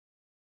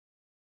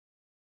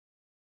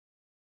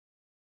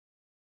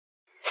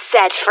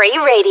Set Free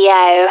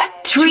Radio.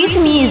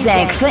 Truth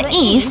music for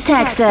East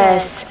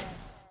Texas.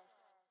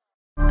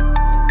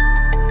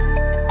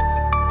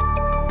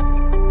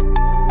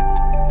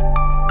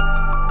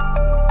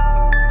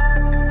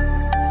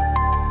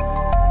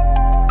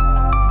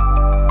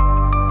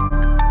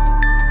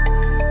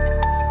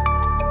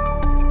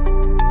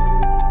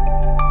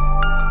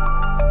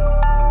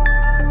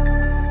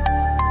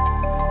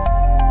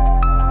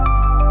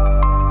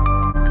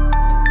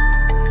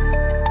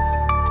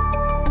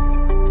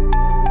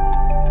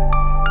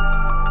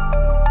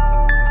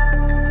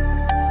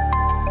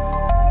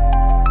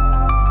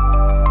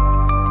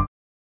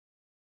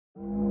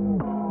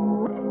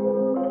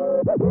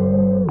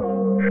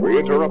 We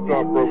interrupt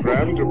our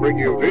program to bring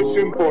you this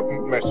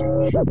important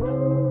message.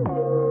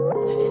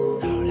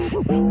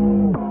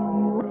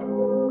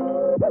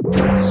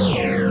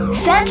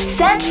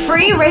 Set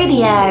Free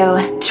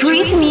Radio.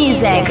 Truth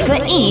music for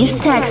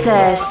East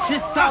Texas.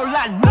 This all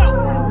I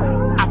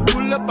know. I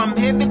pull up, I'm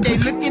heavy, they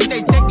looking,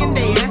 they checking,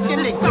 they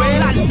asking, they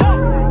questions.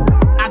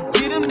 I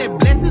get them their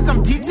blessings,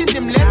 I'm teaching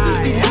them lessons,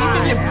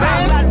 believing their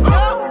prayers.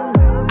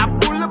 I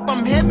pull up,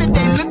 I'm heavy,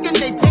 they looking,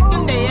 they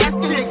checking, they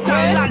asking, they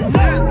questions.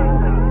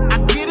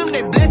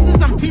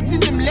 Teaching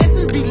them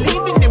lessons,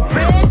 believing them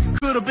prayers.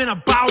 Could've been a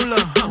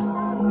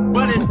baller,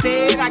 but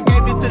instead I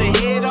gave it to the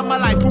head of my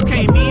life, who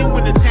came in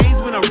when the chains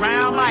went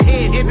around my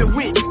head. Heavy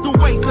with the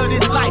weights of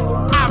this life.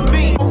 I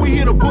mean, we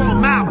here to pull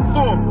them out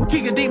for 'em,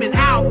 kick a demon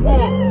out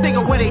for 'em, take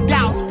away they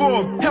doubts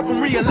for 'em, help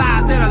them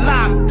realize that a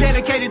life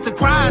dedicated to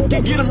Christ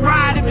can get them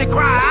right if they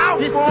cry out.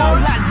 This all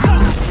I know.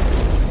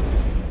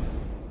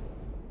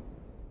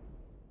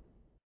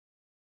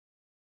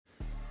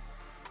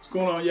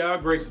 What's going on, y'all?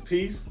 Grace and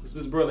peace. This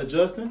is Brother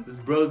Justin. This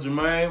is Brother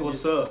Jermaine.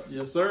 What's up?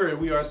 Yes, sir. And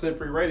we are Set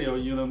Free Radio.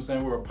 You know what I'm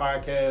saying? We're a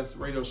podcast,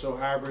 radio show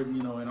hybrid,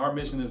 and our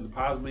mission is to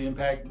positively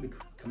impact the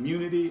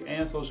community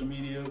and social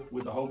media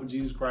with the hope of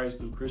Jesus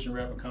Christ through Christian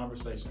rap and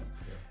conversation.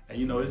 And,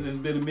 it's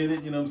been a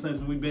minute,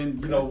 since we've been,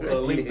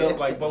 linked up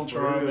like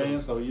Voltron, man.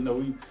 So,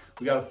 we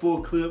got a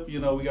full clip, we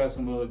got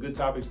some good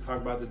topics to talk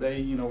about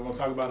today. We're going to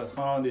talk about a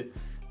song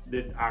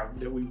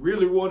that we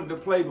really wanted to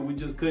play, but we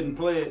just couldn't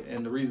play it,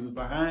 and the reasons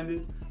behind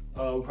it.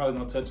 We're probably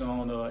going to touch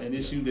on an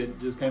issue that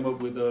just came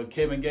up with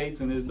Kevin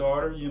Gates and his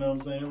daughter, you know what I'm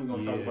saying? We're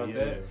going to talk about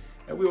that.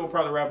 And we will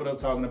probably wrap it up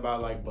talking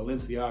about like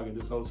Balenciaga,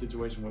 this whole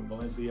situation with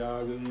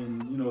Balenciaga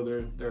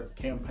and, their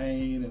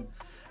campaign and,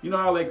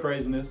 all that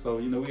craziness. So,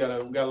 we got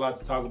a lot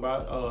to talk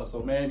about.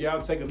 So, man, if y'all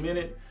take a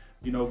minute,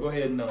 go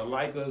ahead and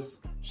like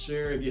us,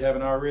 share if you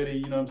haven't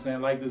already,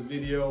 like this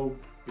video.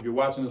 If you're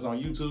watching us on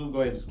YouTube, go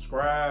ahead and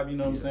subscribe,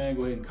 Go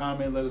ahead and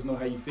comment, let us know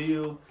how you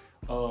feel.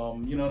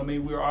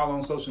 We're all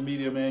on social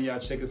media, man. Y'all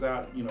check us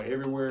out,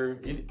 everywhere.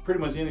 Pretty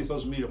much any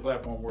social media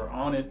platform, we're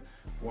on it.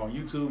 We're on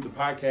YouTube. The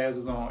podcast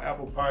is on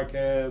Apple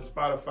Podcasts,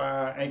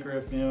 Spotify, Anchor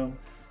FM.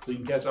 So you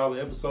can catch all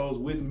the episodes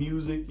with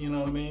music,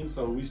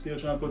 So we still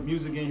trying to put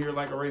music in here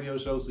like a radio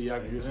show so y'all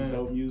can hear some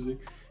dope music.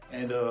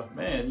 And,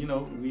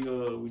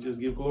 we just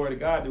give glory to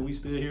God that we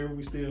still here.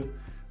 We still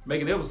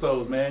making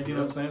episodes, man. You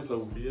know what I'm saying? So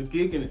still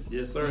kicking it.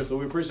 Yes, sir. So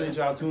we appreciate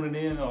y'all tuning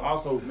in.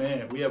 Also,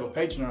 man, we have a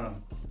Patreon.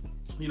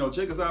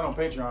 Check us out on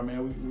Patreon,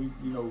 man. We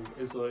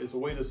it's a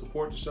way to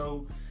support the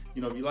show.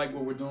 If you like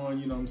what we're doing,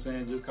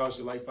 just cost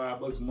you like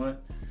 $5 a month.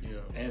 Yeah.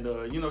 And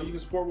you can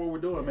support what we're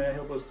doing, man.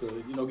 Help us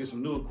to, get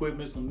some new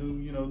equipment, some new,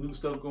 new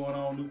stuff going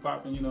on, new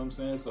popping,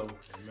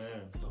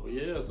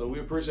 So we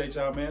appreciate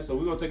y'all, man. So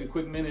we're gonna take a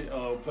quick minute,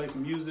 play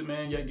some music,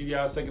 man. Give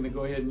y'all a second to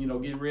go ahead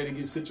and, get ready,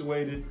 get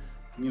situated.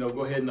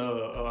 Go ahead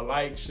and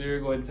like, share,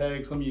 go ahead and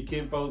tag some of your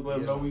kid folks. Let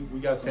them know we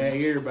got some.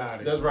 Tag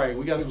everybody. That's right.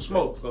 We got some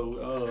smoke. So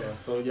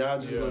y'all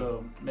just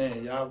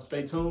y'all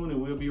stay tuned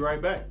and we'll be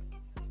right back.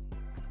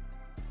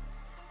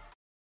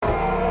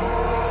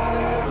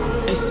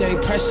 They say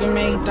pressure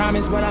make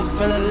diamonds, but I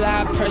feel a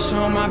lot of pressure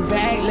on my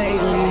back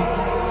lately.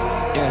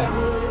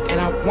 Yeah,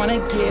 and I wanna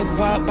give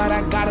up, but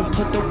I gotta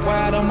put the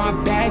world on my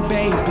back,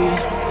 baby.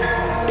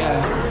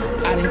 Yeah.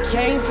 I done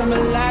came from a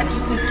lot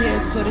just to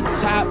get to the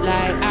top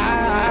like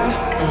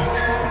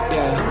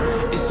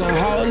yeah. It's a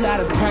whole lot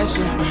of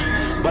pressure,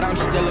 but I'm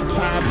still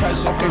applying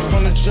pressure. Okay,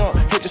 from the jump,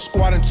 hit the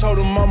squad and told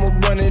them I'ma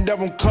run it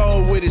up, I'm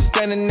cold with it.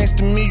 Standing next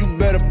to me, you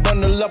better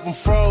bundle up, I'm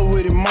fro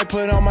with it. Might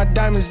put all my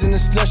diamonds in the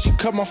slushy,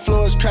 cut my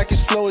floors, crack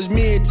his flow is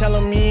mid. Tell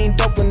him he ain't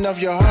dope enough,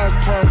 your heart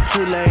pump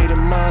Kool-Aid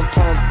and mind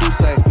pump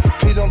Douce.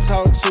 Please don't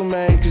talk to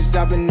me, cause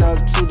I've been up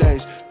 2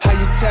 days. How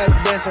you tap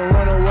dance and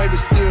run away but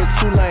still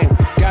too lame.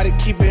 Gotta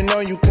keep it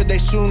on you cause they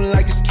shooting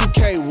like it's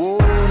 2K. Whoa,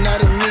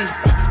 not in me,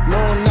 no,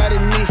 not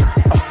in me.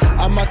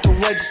 I'm out the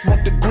way, just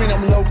want the green,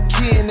 I'm low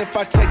key. And if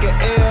I take an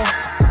L,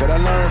 but I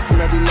learn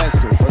from every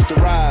lesson. First the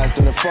rise,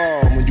 then the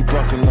fall when you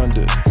buckle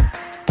under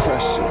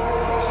pressure.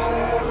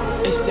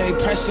 They say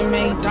pressure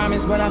make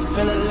diamonds, but I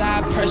feel a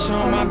lot of pressure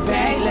on my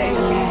back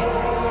lately.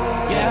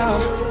 Yeah,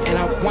 and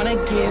I wanna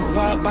give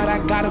up, but I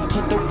gotta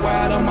put the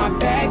world on my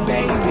back,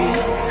 baby.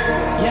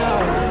 Yeah,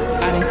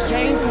 I done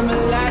came from a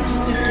lot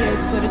just to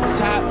get to the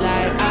top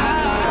like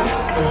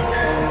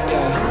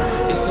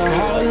yeah. It's a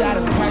whole lot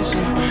of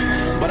pressure,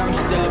 but I'm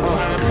still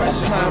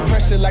applying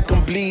pressure. pressure like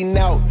I'm bleeding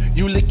out.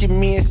 You look at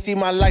me and see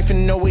my life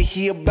and know what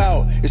he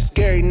about. It's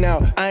scary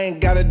now. I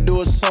ain't gotta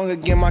do a song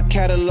again. My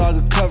catalog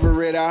will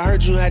cover it. I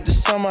heard you had the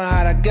summer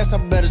hot. I guess I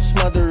better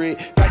smother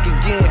it. Back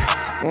again.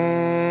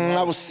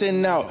 I was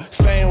sitting out.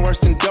 Fame worse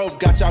than dope.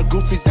 Got y'all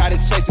goofies out of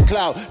chasing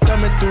clout.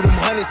 Thumbing through them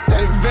hundreds.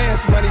 That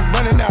advance money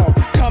running out.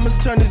 Commas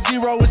turn to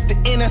zero. It's the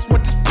end. That's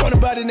what this point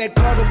about in that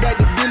car. Go back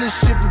to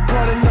dealership. You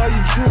brought in all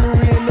your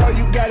jewelry and all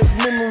you got is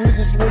memories.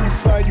 It's when you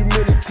find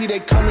humility. They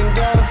come and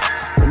go.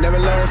 We never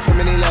learn from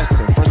any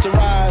lesson. First to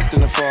rise,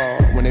 then to fall.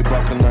 When they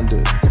buckle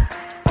under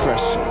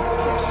pressure.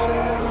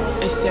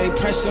 They say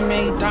pressure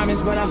make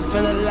diamonds, but I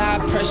feel a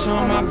lot of pressure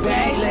on my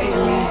back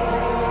lately.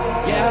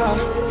 Yeah,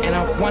 and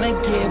I wanna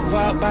give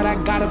up, but I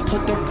gotta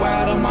put the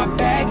world on my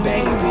back,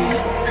 baby.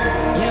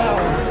 Yo,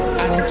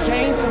 I done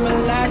came from a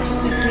lot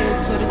just to get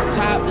to the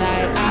top,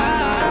 like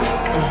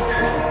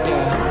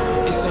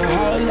yeah, it's a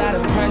whole lot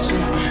of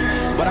pressure,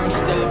 but I'm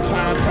still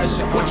applying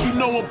pressure. What you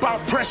know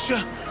about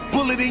pressure?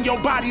 Bullet in your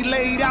body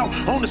laid out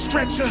on the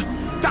stretcher.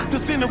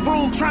 Doctors in the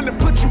room trying to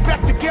put you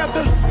back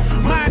together.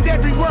 Mind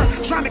everywhere,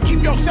 trying to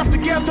keep yourself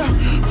together.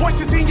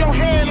 Voices in your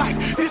head like,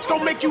 this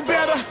gon' make you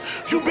better.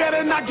 You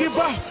better not give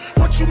up.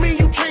 What you mean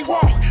you can't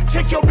walk?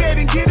 Take your bed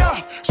and get up.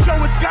 Show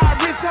us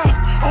God risen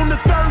up. On the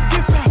third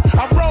disser,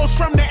 I rose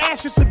from the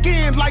ashes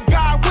again like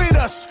God with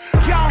us.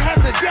 Y'all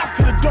had to adapt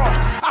to the dark.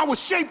 I was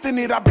shaped in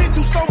it. I've been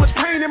through so much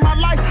pain in my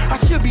life. I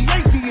should be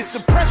atheist.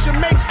 If pressure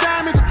makes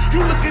diamonds, you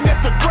looking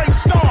at the great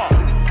star.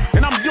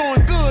 And I'm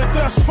doing good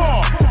thus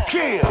far.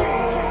 Yeah,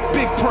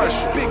 big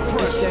pressure, big pressure.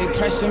 They say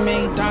pressure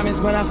make diamonds,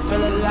 but I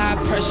feel a lot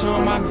of pressure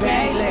on my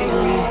back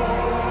lately.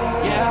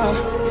 Yeah,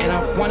 and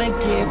I wanna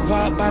give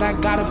up, but I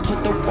gotta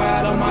put the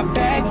world on my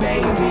back,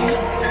 baby.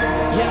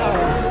 Yo,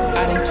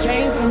 I done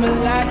came from a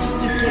lot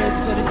just to get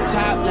to the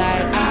top,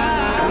 like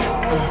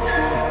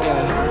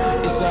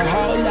yeah, it's a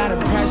whole lot of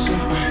pressure,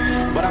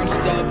 but I'm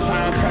still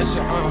applying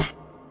pressure.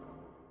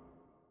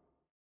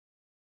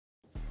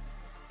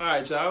 All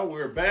right, y'all,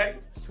 we're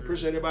back.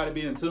 Appreciate everybody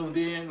being tuned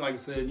in. Like I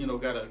said, you know,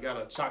 got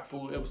a chock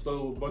full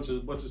episode, bunch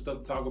of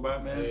stuff to talk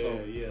about, man.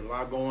 Yeah, a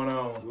lot going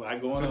on.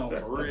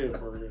 For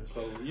real.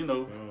 So, you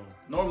know,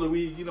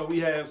 normally we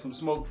have some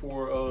smoke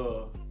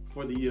for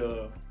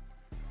the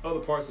other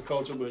parts of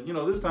culture, but you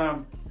know, this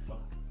time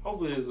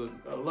hopefully it's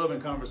a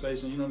loving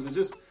conversation. You know what I'm saying?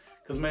 Just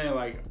because, man,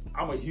 like,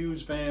 I'm a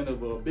huge fan of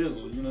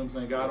Bizzle, you know what I'm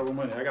saying? God Over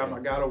Money. I got my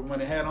God Over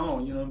Money hat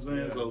on, you know what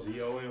I'm saying? So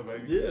G-O-M,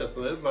 baby. Yeah,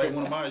 so that's like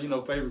one of my,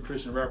 favorite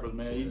Christian rappers,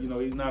 man.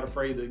 He's not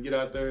afraid to get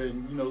out there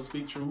and,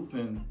 speak truth.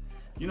 And,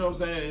 you know what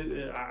I'm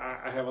saying?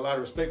 I have a lot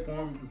of respect for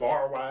him,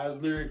 bar-wise,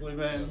 lyrically,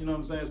 man. You know what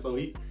I'm saying? So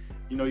he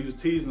was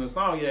teasing the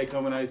song he had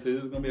coming out. He said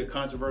this is going to be a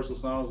controversial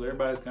song, so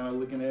everybody's kind of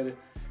looking at it.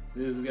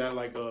 This got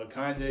like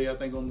Kanye, I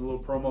think, on the little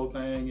promo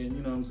thing, and,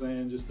 you know what I'm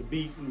saying, just the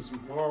beat and some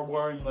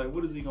bar, and you're like,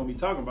 what is he going to be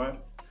talking about?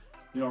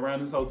 Around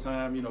this whole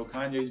time,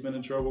 Kanye's been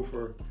in trouble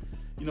for,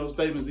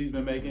 statements he's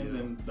been making,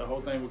 and the whole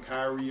thing with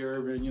Kyrie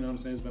Irving, you know what I'm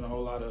saying, it's been a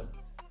whole lot of,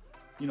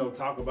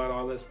 talk about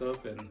all that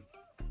stuff, and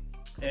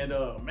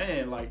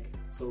man, like,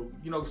 so,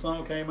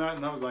 song came out,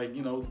 and I was like,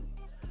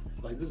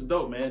 like, this is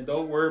dope, man,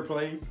 dope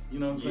wordplay, you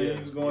know what I'm saying,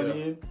 he was going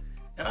in,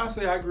 and I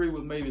say I agree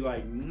with maybe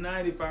like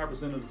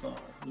 95% of the song,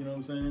 you know what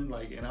I'm saying,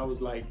 like, and I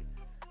was like,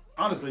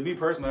 honestly, me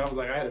personally, I was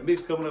like, I had a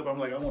mix coming up, I'm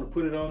like, I want to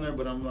put it on there,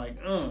 but I'm like,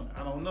 I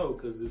don't know,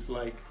 because it's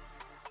like,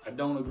 I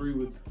don't agree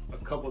with a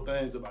couple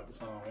things about the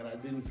song, and I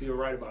didn't feel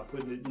right about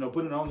putting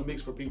it on the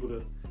mix for people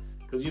to,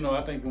 because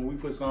I think when we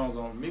put songs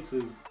on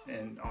mixes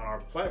and on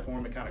our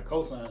platform, it kind of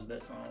co-signs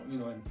that song,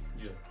 and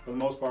for the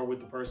most part with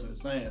the person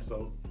that's saying.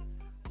 So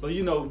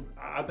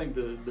I think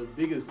the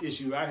biggest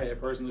issue I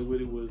had personally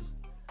with it was,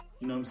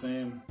 what I'm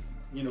saying,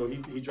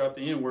 he dropped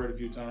the N-word a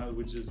few times,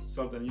 which is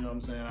something, what I'm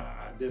saying,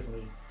 I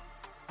definitely,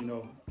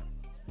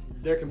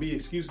 there can be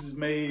excuses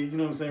made,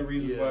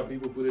 reasons why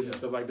people put it and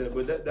stuff like that.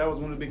 But that was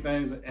one of the big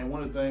things. And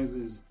one of the things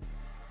is,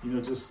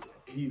 just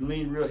he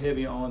leaned real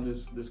heavy on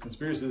this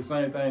conspiracy. The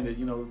same thing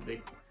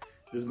that,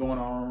 that's going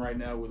on right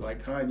now with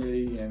like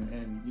Kanye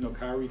and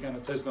Kyrie kind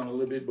of touched on a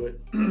little bit. But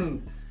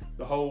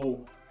the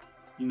whole,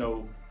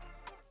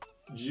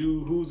 Jew,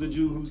 who's a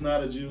Jew, who's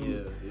not a Jew.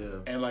 Yeah.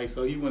 And like,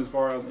 so he went as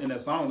far as in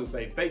that song to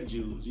say fake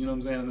Jews, you know what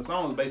I'm saying? And the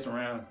song is based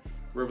around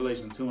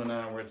Revelation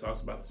 2:9, where it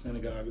talks about the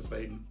synagogue of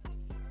Satan.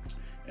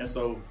 And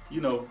so,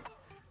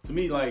 to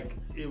me, like,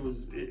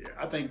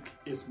 I think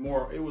it was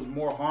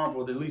more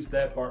harmful, at least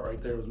that part right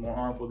there was more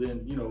harmful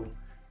than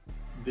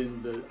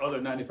the other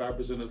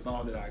 95% of the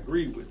song that I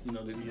agree with,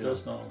 that he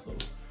touched on. So,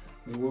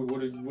 I mean,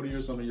 what are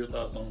some of your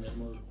thoughts on that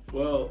movie?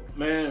 Well,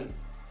 man,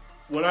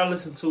 when I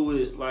listened to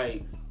it,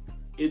 like,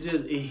 it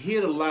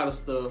hit a lot of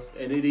stuff,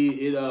 and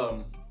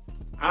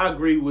I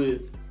agree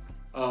with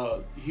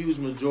a huge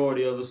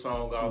majority of the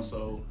song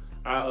also.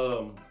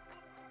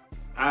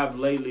 I've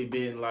lately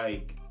been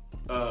like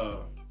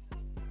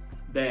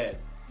that,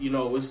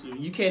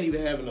 you can't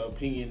even have an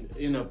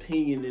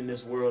opinion in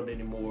this world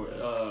anymore.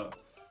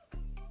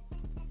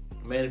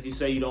 man, if you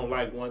say you don't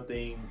like one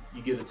thing,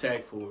 you get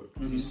attacked for it.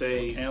 If you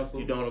say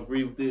you don't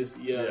agree with this,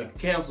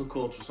 cancel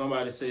culture.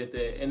 Somebody said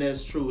that, and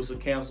that's true. It's a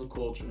cancel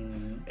culture,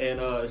 and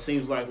it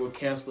seems like we're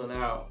canceling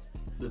out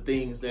the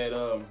things that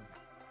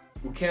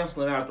we're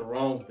canceling out the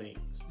wrong things.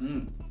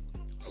 Okay.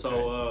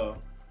 So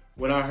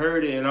when I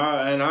heard it, and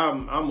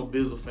I'm a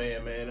Bizzle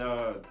fan, man.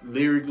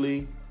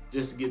 Lyrically,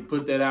 just to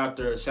put that out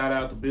there. Shout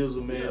out to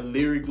Bizzle, man. Yeah.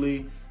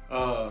 Lyrically,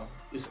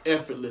 it's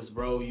effortless,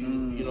 bro. You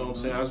know what I'm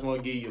saying? I just want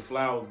to give you your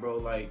flowers, bro.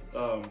 Like,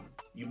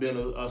 you've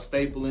been a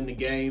staple in the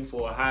game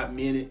for a hot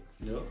minute.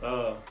 Yep.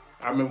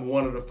 I remember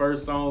one of the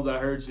first songs I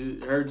heard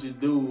you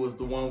do was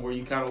the one where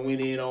you kind of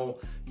went in on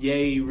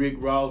Ye, Rick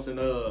Ross, and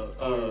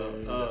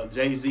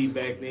Jay-Z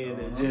back then,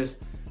 and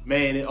just,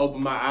 man, it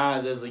opened my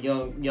eyes as a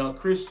young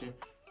Christian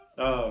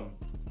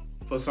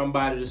for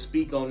somebody to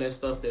speak on that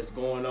stuff that's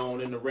going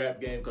on in the rap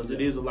game, because it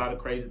is a lot of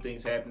crazy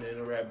things happening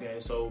in the rap game.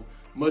 So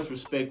much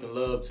respect and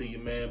love to you,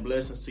 man.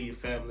 Blessings to your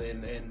family,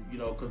 and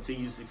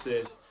continued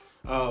success.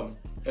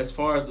 As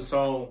far as the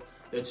song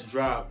that you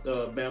dropped,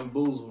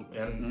 Bamboozle,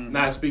 and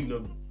not speaking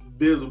of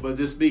Bizzle, but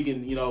just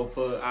speaking,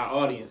 for our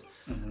audience.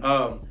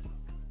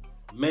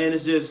 Man,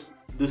 it's just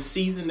the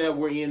season that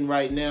we're in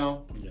right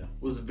now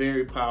was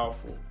very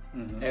powerful.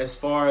 As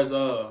far as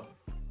the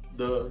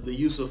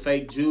use of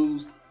fake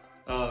Jews,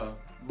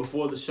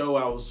 before the show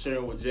I was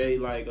sharing with Jay,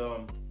 like,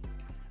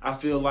 I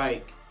feel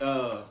like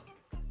the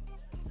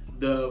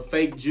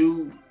fake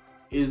Jew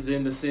is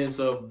in the sense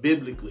of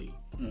biblically.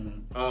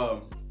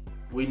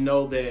 We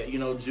know that,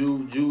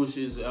 Jewish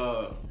is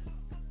ethnicity.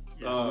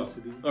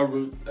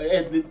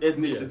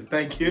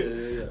 Thank you.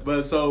 Yeah.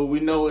 But so we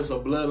know it's a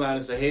bloodline.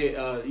 It's a head.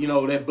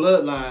 That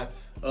bloodline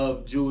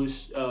of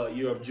Jewish.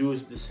 You're of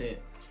Jewish descent.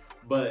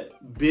 But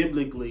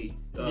biblically,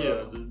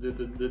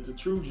 the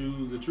true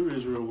Jews, the true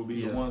Israel will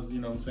be the ones,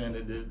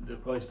 that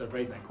place their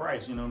faith in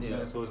Christ. You know what I'm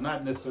saying? So it's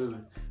not necessarily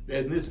the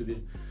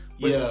ethnicity.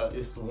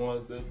 It's the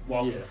ones that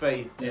walk in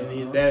faith.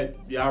 And that,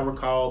 I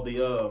recall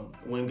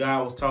when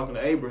God was talking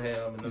to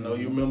Abraham, and I know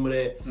you remember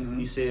that,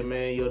 he said,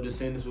 man, your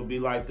descendants will be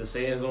like the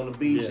sands on the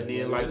beach, and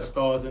then like the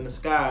stars in the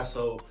sky.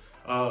 So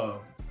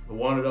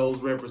one of those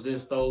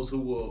represents those who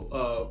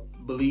will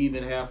believe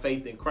and have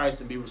faith in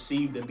Christ and be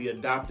received and be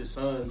adopted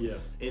sons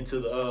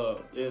into to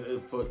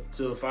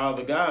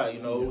Father God.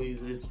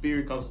 His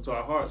spirit comes into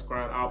our hearts,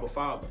 crying, Abba,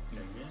 Father.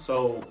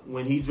 So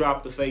when he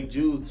dropped the fake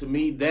Jews, to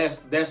me,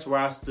 that's where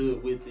I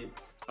stood with it.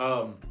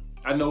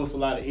 I know it's a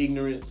lot of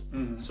ignorance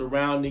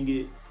surrounding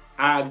it.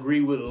 I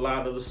agree with a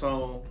lot of the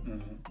song,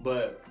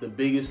 but the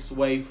biggest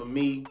sway for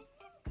me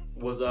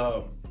was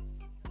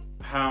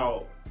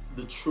how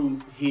the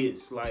truth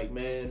hits. Like,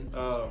 man,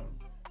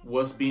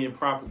 what's being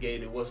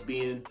propagated, what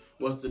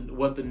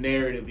the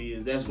narrative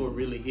is. That's what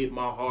really hit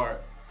my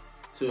heart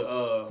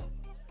for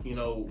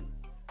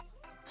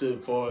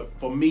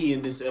me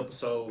in this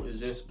episode is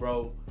just,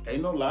 bro,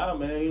 ain't no lie,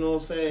 man. You know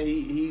what I'm saying?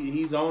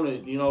 He's on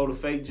it. The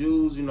fake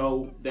Jews,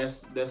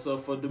 that's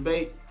up for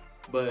debate.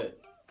 But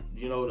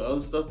the other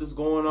stuff that's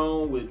going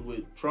on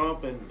with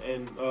Trump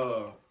and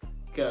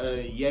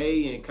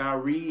Ye and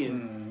Kyrie,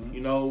 and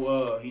he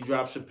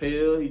dropped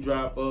Chappelle. He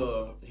dropped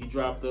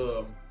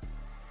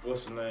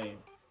what's the name?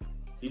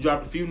 He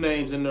dropped a few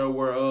names in there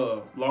where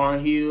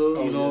Lauryn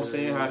Hill, what I'm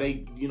saying? How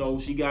they,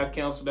 she got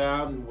canceled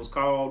out and was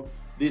called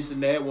this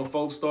and that. When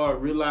folks start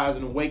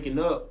realizing and waking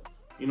up,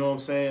 you know what I'm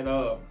saying?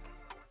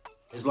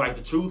 It's like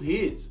the truth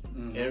hits.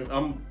 And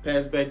I'm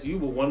pass back to you,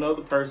 but one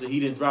other person, he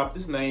didn't drop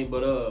this name,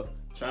 but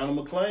China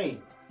McClain.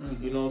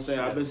 You know what I'm saying?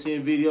 I've been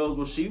seeing videos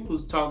where she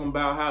was talking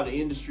about how the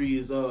industry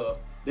is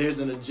there's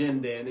an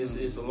agenda, and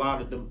it's a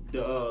lot of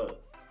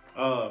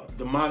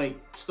demonic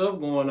stuff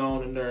going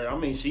on in there. I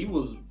mean, she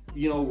was,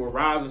 a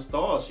rising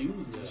star. She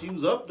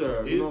was up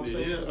there. You know what I'm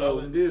saying? Yeah, all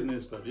in Disney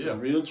and stuff. Some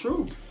real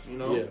truth.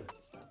 Yeah.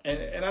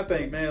 And I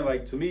think, man,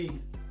 like, to me,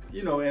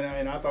 and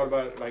I thought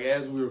about it, like,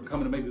 as we were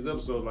coming to make this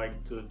episode,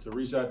 like, to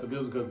reach out to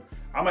Bizzle, because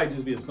I might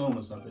just be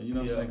assuming something, you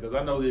know what I'm saying? Because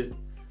I know that,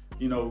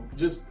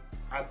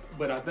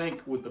 but I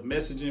think with the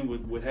messaging,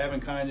 with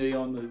having Kanye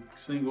on the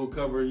single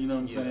cover, you know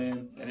what I'm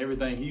saying, and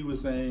everything he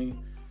was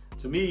saying,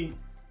 to me,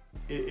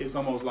 it's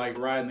almost like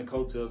riding the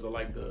coattails of,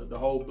 like, the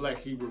whole Black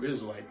Hebrew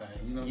Israelite thing,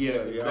 you know what I'm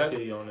saying? Yeah, I feel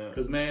you on that.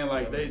 Because, man,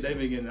 like, they've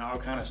been getting all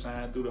kind of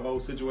shine through the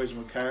whole situation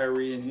with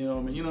Kyrie and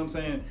him, and you know what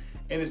I'm saying?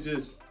 And it's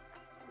just,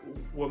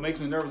 what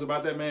makes me nervous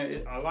about that,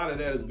 man, a lot of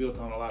that is built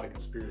on a lot of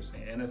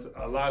conspiracy, and it's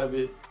a lot of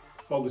it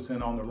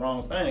focusing on the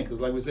wrong thing.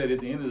 Because, like we said, at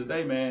the end of the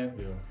day, man,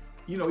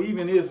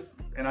 even if,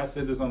 and I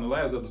said this on the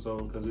last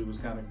episode because it was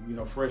kind of,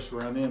 fresh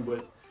around then,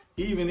 but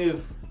even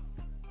if,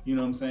 you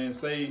know what I'm saying,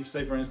 say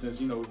for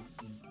instance, a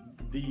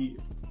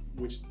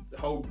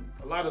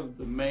lot of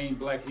the main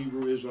Black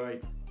Hebrew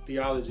Israelite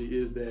theology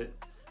is that,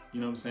 you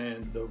know what I'm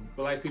saying, the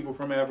Black people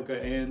from Africa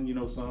and,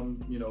 some,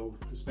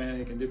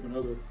 Hispanic and different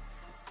other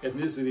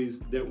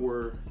ethnicities that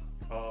were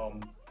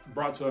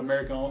brought to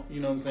America, you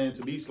know what I'm saying,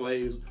 to be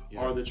slaves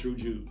are the true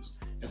Jews.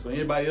 And so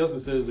anybody else that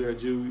says they're a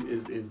Jew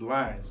is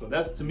lying. So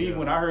that's, to me,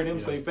 when I heard him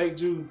say fake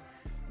Jew,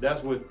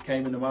 that's what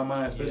came into my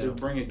mind, especially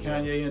bringing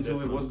Kanye into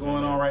it, what's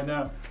going on right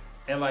now.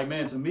 And, like,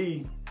 man, to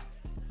me,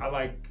 I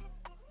like,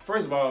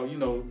 first of all, you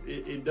know,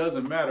 it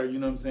doesn't matter, you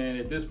know what I'm saying,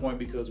 at this point,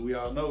 because we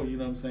all know, you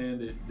know what I'm saying,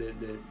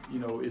 that you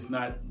know, it's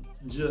not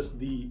just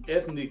the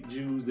ethnic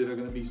Jews that are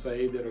going to be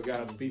saved, that are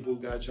God's people,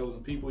 God's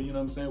chosen people, you know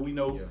what I'm saying? We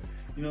know,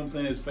 you know what I'm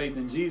saying, it's faith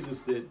in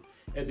Jesus that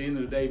at the end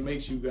of the day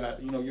makes you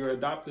God, you know, you're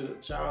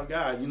adopted child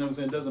God, you know what I'm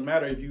saying? It doesn't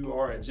matter if you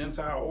are a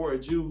Gentile or a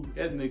Jew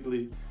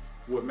ethnically.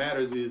 What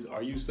matters is,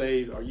 are you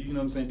saved? Are you, you know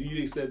what I'm saying? Do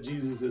you accept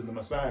Jesus as the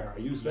Messiah? Are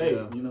you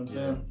saved? You know what I'm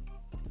saying?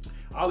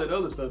 All that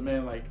other stuff,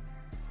 man, like,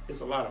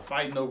 it's a lot of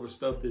fighting over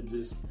stuff that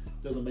just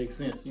doesn't make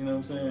sense, you know what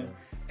I'm saying?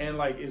 And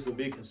like, it's a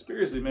big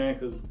conspiracy, man,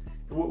 because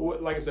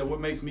like I said,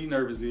 what makes me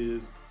nervous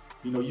is,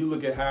 you know, you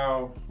look at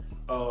how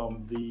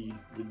the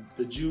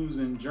Jews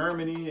in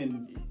Germany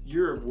and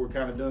Europe were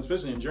kind of done,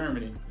 especially in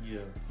Germany. You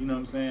know what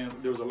I'm saying?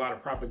 There was a lot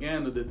of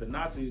propaganda that the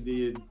Nazis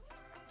did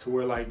to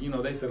where, like, you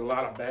know, they said a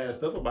lot of bad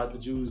stuff about the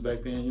Jews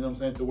back then, you know what I'm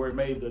saying? To where it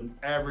made the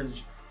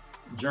average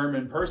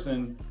German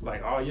person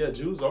like, oh yeah,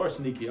 Jews are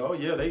sneaky. Oh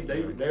yeah,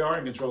 they are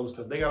in control of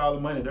stuff. They got all the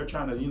money. They're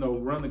trying to, you know,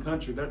 run the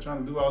country. They're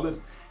trying to do all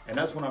this. And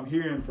that's what I'm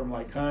hearing from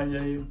like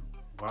Kanye.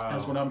 Wow.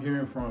 That's what I'm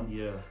hearing from.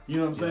 You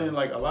know what I'm saying?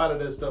 Like a lot of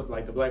that stuff,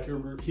 like the Black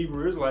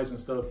Hebrew Israelites and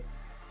stuff.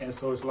 And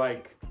so it's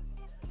like,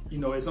 you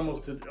know, it's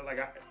almost to, like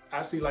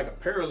I see like a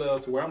parallel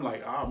to where I'm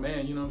like, oh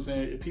man, you know what I'm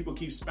saying? If people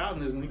keep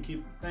spouting this and they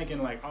keep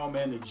thinking like, oh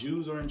man, the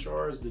Jews are in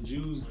charge. The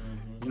Jews,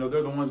 you know,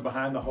 they're the ones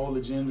behind the whole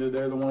agenda.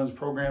 They're the ones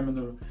programming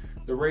the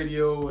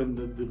radio and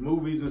the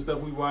movies and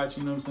stuff we watch,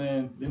 you know what I'm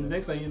saying? Then the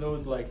next thing you know,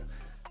 it's like,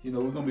 you know,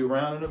 we're gonna be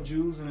rounding up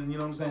Jews and, you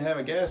know what I'm saying,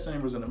 having gas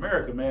chambers in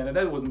America, man. And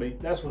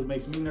that's what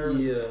makes me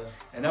nervous.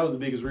 And that was the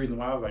biggest reason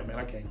why I was like, man,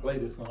 I can't play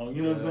this song.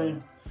 You know what I'm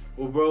saying?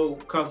 Well, bro,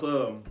 cause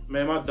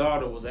man, my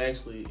daughter was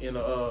actually in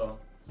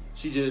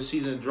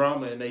she's in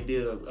drama, and they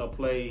did a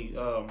play.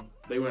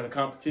 They were in a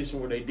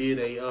competition where they did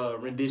a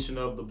rendition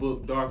of the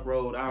book Dark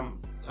Road.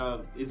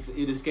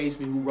 It escapes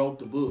me who wrote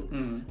the book,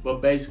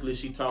 but basically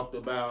she talked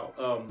about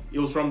it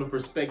was from the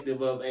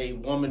perspective of a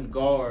woman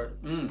guard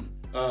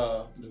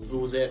who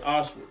was at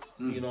Auschwitz,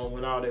 you know,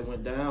 when all that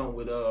went down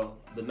with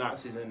the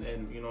Nazis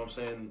and you know what I'm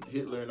saying,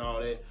 Hitler and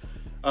all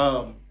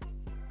that.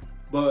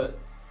 But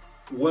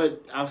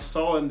what I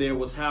saw in there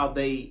was how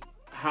they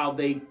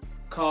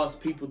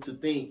caused people to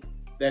think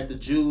that the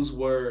Jews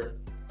were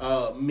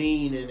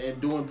mean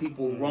and doing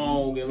people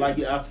wrong, and like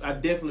I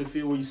definitely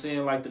feel what you're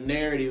saying, like the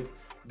narrative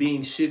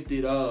being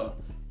shifted,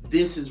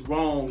 this is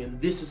wrong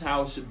and this is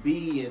how it should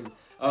be, and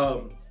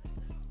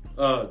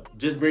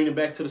just bringing it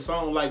back to the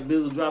song, like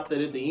Bizzle dropped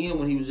that at the end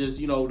when he was just,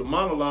 you know, the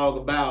monologue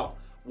about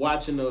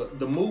watching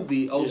the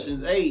movie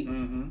Ocean's 8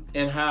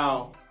 and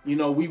how, you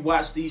know, we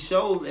watch these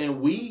shows and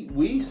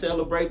we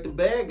celebrate the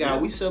bad guy,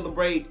 we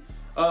celebrate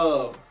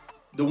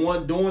the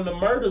one doing the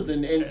murders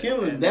and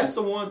killing. That's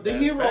the one, the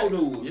hero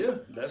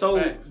dudes. So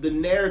facts. The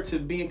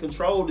narrative being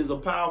controlled is a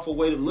powerful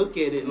way to look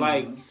at it.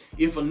 Like,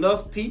 if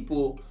enough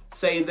people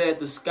say that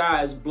the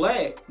sky is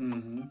black,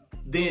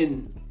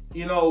 then,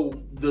 you know,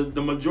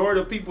 the majority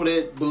of people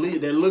that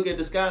look at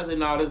the sky and say,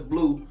 no, that's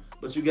blue.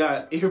 But you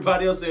got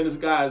everybody else saying the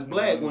sky is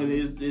black when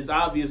it's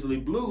obviously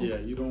blue.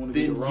 You don't want to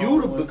then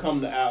you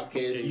become the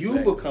outcast. You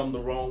become the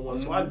wrong one.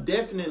 So I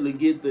definitely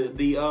get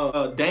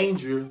the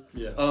danger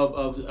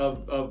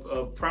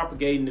of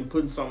propagating and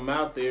putting something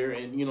out there,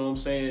 and, you know what I'm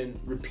saying,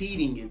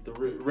 repeating it, the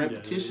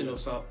repetition of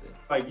something.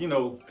 Like, you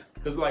know,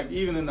 because like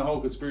even in the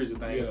whole conspiracy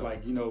thing, it's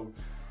like, you know,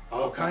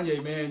 oh,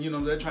 Kanye, man, you know,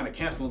 they're trying to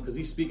cancel him because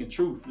he's speaking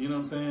truth, you know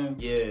what I'm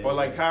saying? Or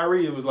like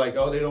Kyrie, it was like,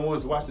 oh, they don't want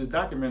us to watch this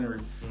documentary.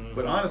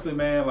 But honestly,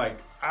 man,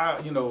 like,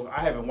 I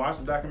haven't watched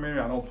the documentary.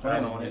 I don't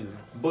plan on it.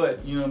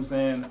 But, you know what I'm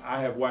saying,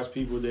 I have watched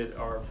people that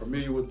are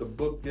familiar with the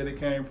book that it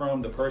came from,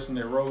 the person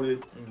that wrote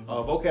it.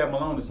 Vocab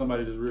Malone is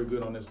somebody that's real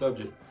good on this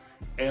subject.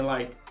 And,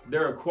 like,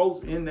 there are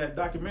quotes in that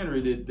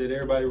documentary that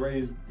everybody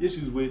raised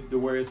issues with, to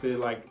where it said,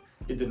 like,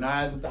 it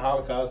denies that the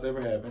Holocaust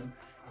ever happened.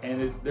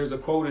 And there's a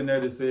quote in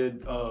there that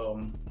said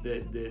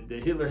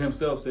that Hitler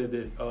himself said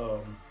that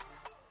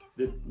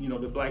you know,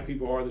 the black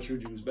people are the true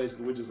Jews,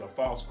 basically, which is a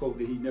false quote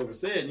that he never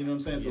said. You know what I'm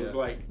saying? So it's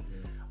like,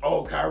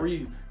 oh,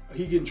 Kyrie,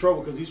 he get in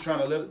trouble because he's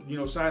trying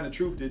to shine the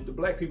truth that the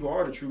black people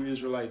are the true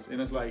Israelites. And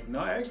it's like,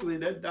 no, actually,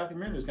 that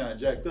documentary is kind of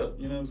jacked up.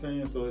 You know what I'm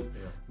saying? So it's,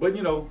 but,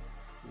 you know,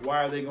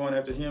 why are they going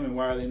after him, and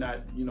why are they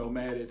not, you know,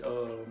 mad at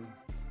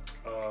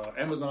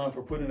Amazon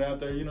for putting it out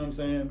there? You know what I'm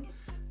saying?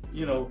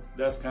 You know,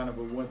 that's kind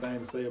of one thing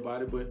to say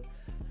about it.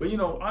 But you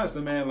know,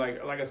 honestly, man,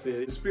 like I said,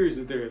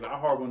 conspiracy theories, I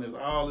harp on this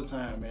all the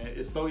time, man.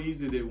 It's so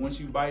easy that once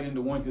you bite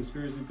into one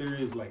conspiracy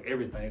theory, it's like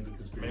everything's a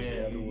conspiracy.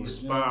 Man, you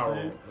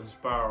spiral.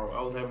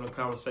 I was having a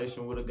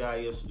conversation with a guy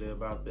yesterday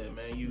about that,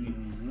 man.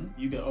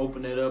 You can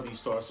open that up, you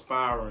start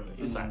spiraling.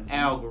 It's an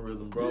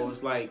algorithm, bro.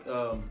 It's like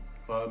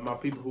for my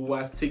people who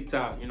watch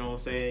TikTok, you know what I'm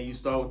saying? You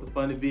start with the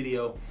funny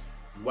video,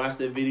 you watch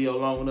that video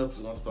long enough,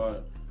 it's gonna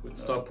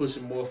start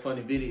pushing more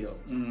funny videos.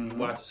 You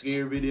watch a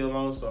scary video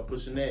long, start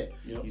pushing that.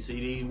 You see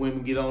these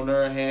women get on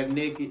there half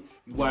naked,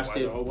 you watch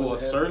that for a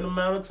certain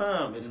amount of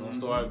time, it's gonna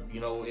start, you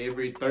know,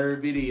 every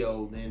third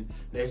video, then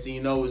next thing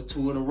you know, it's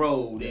 2 in a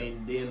row,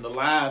 then the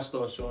live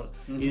starts showing.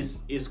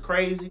 It's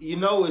crazy. You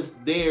know, it's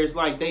there. It's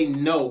like they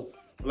know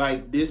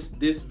like this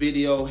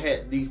video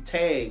had these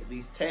tags,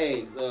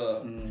 hashtag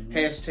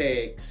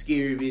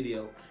scary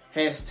video,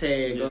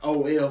 hashtag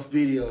OF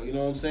video, you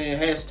know what I'm saying?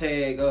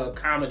 Hashtag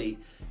comedy,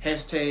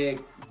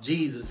 hashtag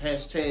Jesus,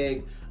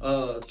 hashtag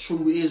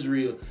true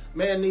Israel.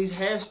 Man, these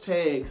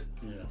hashtags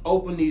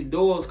open these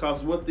doors,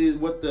 cause what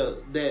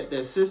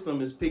that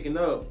system is picking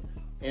up,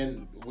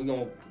 and we're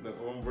gonna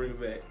bring it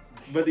back.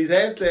 But these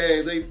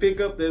hashtags, they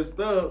pick up that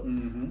stuff,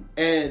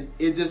 and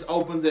it just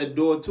opens that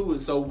door to it.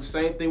 So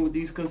same thing with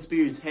these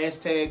conspiracies.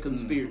 Hashtag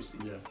conspiracy.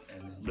 Yeah.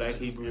 And Black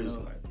Hebrew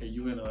Israelite. And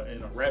you in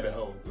a rabbit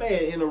hole. Man,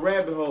 in a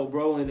rabbit hole,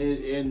 bro. And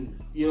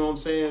you know what I'm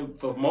saying?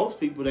 For most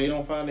people, they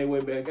don't find their way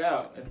back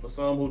out. And for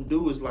some who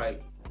do, it's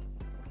like...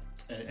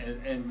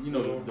 And you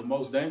know, the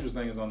most dangerous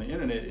thing is on the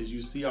internet is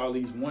you see all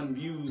these one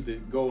views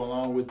that go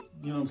along with,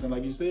 you know what I'm saying,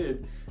 like you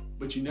said,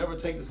 but you never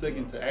take the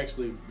second to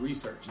actually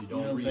research. You know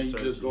what I'm saying? You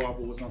just go off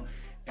of what's on.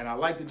 And I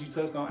like that you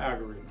touched on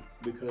algorithm,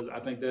 because I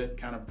think that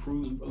kind of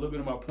proves a little bit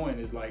of my point.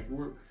 Is like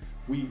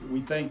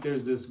we think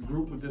there's this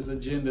group with this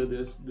agenda,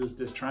 this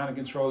trying to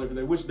control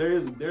everything, which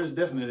there's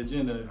definite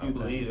agenda in a few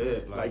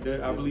things.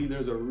 I believe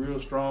there's a real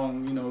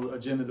strong, you know,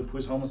 agenda to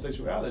push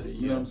homosexuality.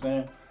 You know what I'm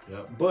saying?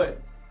 Yep.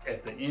 But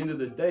at the end of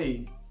the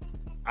day,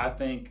 I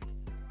think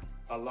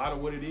a lot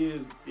of what it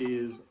is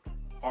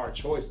our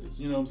choices.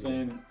 You know what I'm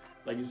saying?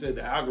 Like you said,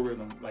 the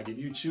algorithm. Like if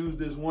you choose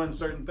this one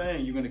certain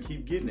thing, you're gonna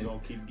keep getting it.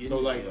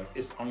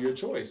 It's on your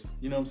choice.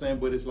 You know what I'm saying?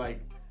 But it's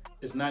like,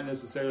 it's not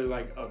necessarily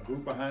like a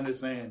group behind it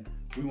saying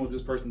we want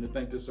this person to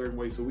think this certain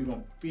way, so we're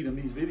gonna feed them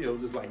these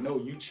videos. It's like, no,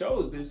 you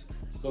chose this,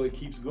 so it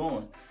keeps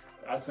going.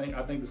 I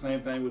think the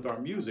same thing with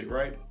our music,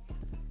 right?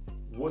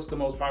 What's the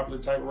most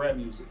popular type of rap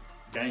music?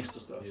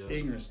 Gangster stuff,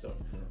 ignorant stuff.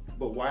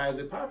 But why is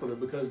it popular?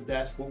 Because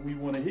that's what we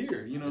want to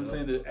hear. You know what I'm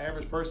saying? The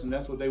average person,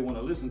 that's what they want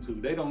to listen to.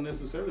 They don't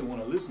necessarily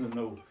want to listen to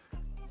no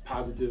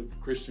positive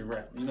Christian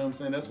rap. You know what I'm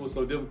saying? That's what's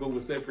so difficult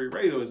with Set Free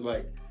Radio. Is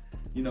like,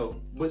 you know,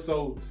 but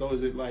so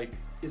is it like,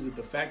 is it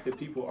the fact that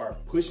people are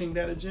pushing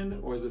that agenda,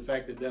 or is it the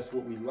fact that that's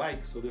what we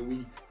like, so that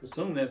we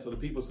consume that, so that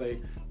people say,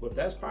 well, if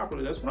that's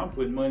popular, that's what I'm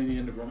putting money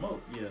in to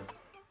promote. Yeah.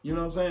 You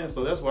know what I'm saying?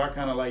 So that's why I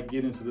kind of like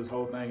get into this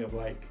whole thing of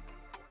like,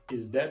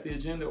 is that the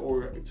agenda?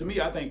 Or to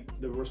me, I think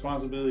the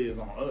responsibility is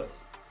on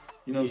us.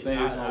 You know what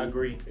I'm saying? I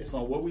agree. It's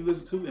on what we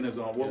listen to, and it's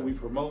on what we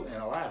promote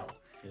and allow.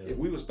 Yeah. If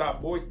we would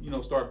start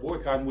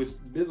boycotting, which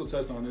Bizzle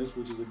touched on this,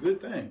 which is a good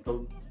thing.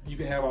 So you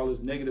can have all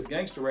this negative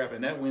gangster rap,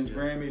 and that wins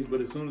Grammys,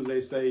 but as soon as they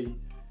say,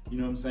 you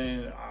know what I'm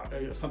saying,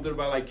 something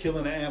about like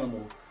killing an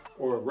animal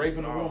or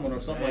raping a woman or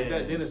something like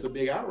that, then it's a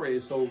big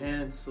outrage. So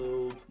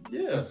canceled.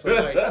 Yeah. So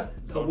like,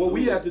 so what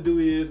we have to do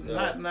is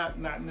not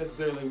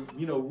necessarily,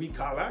 you know, we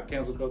call out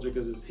cancel culture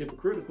because it's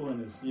hypocritical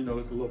and it's, you know,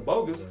 it's a little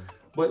bogus,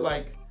 but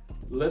like,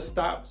 let's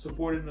stop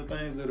supporting the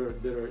things that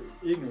are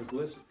ignorance.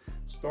 Let's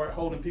start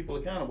holding people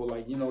accountable.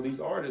 Like, you know, these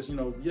artists, you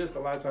know, yes,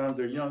 a lot of times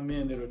they're young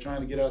men that are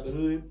trying to get out the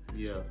hood.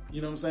 Yeah. You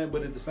know what I'm saying?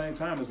 But at the same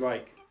time, it's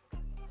like,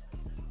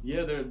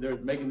 yeah, they're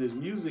making this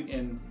music,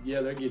 and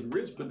yeah, they're getting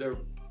rich, but they're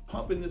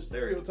pumping this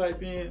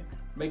stereotype in,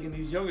 making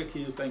these younger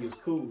kids think it's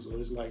cool. So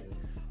it's like,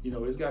 you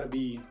know, it's got to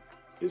be,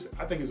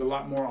 I think it's a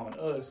lot more on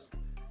us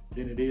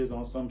than it is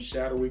on some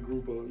shadowy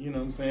group of, you know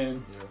what I'm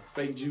saying,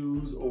 fake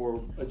Jews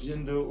or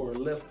agenda or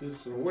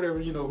leftists or whatever,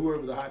 you know,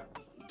 whoever the hot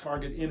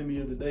target enemy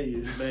of the day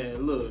is.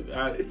 Man, look,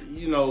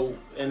 you know,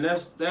 and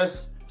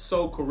that's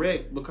so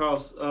correct,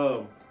 because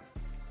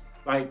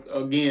like,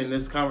 again,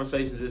 this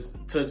conversation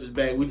just touches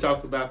back. We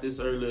talked about this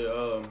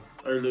earlier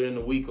in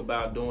the week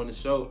about doing the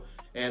show,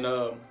 and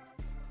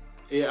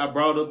I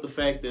brought up the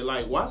fact that,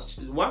 like, watch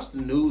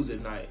the news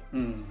at night.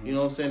 Mm-hmm. You know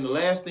what I'm saying? The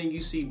last thing you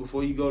see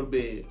before you go to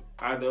bed.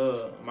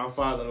 My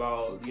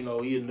father-in-law, you know,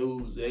 he a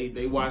news.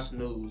 They watch the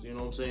news. You know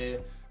what I'm saying?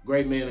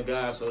 Great man of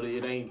God. So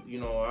it ain't, you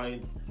know, I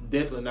ain't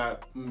definitely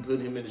not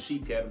putting him in the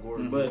sheep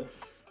category. Mm-hmm.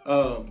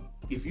 But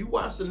if you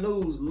watch the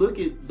news, look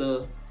at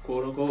the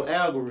quote-unquote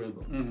algorithm.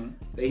 Mm-hmm.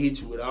 They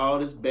hit you with all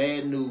this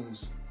bad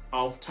news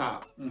off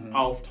top.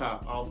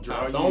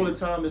 The only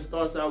time it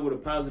starts out with a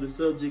positive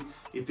subject,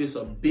 if it's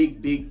a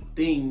big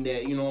thing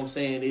that, you know what I'm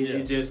saying,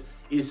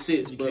 it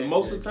sits. But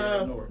most of the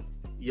time,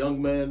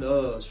 young man,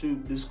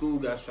 this school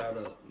got shot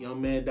up.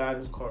 Young man died in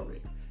his car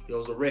wreck. There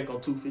was a wreck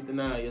on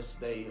 259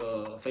 yesterday,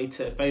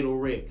 fatal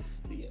wreck.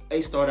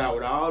 They start out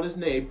with all this,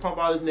 they pump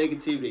all this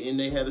negativity, and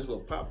they have this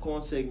little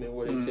popcorn segment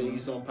where they tell you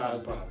something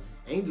positive.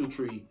 Angel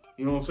tree,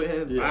 you know what I'm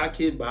saying?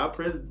 Yeah.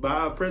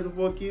 Buy a present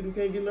for a kid who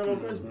can't get nothing on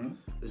Christmas.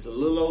 It's a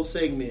little old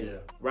segment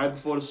right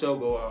before the show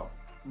go out.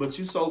 But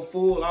you so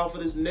full off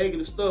of this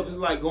negative stuff, it's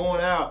like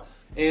going out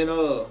and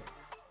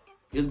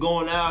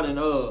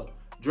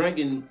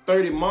drinking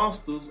 30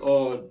 Monsters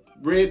or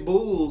Red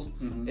Bulls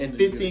and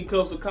 15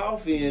 cups of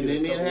coffee, and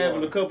then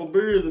having a couple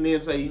beers, and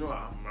then say, you know,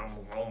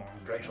 I'm gonna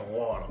drink some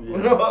water. Yeah. You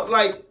know,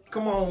 like,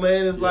 come on,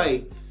 man. It's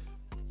like,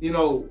 you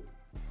know,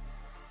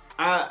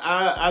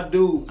 I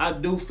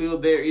do feel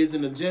there is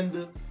an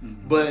agenda,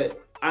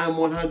 but I'm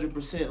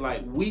 100%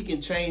 like, we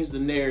can change the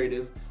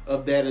narrative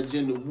of that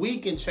agenda. We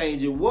can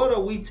change it. What are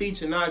we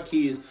teaching our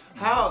kids?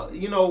 How,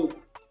 you know,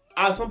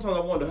 sometimes I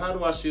wonder, how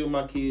do I shield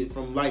my kid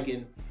from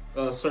liking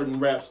certain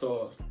rap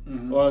stars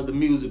or the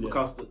music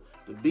because the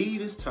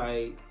beat is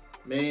tight.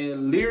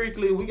 Man,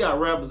 lyrically, we got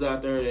rappers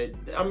out there that,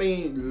 I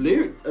mean,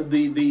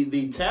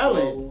 the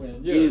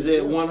talent is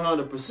at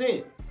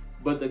 100%,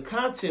 but the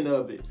content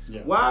of it.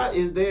 Yeah. Why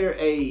is there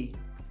a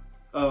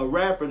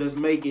rapper that's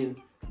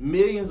making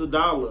millions of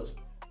dollars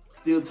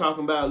still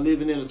talking about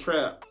living in a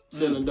trap,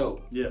 selling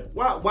dope? Yeah.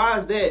 Why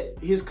is that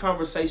his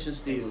conversation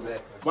still?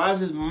 Exactly. Why is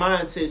his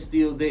mindset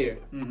still there?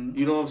 Mm-hmm.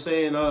 You know what I'm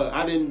saying?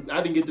 I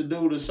didn't get to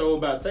do the show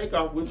about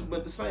Takeoff with you,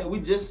 but the same. We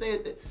just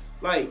said that,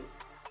 like,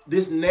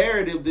 this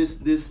narrative,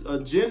 this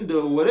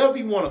agenda, whatever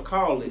you want to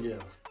call it. Yeah.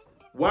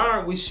 Why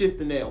aren't we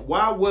shifting that?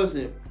 Why was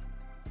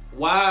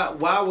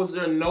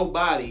there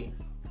nobody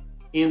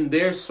in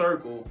their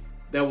circle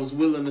that was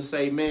willing to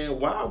say, man,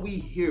 why are we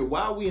here?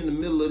 Why are we in the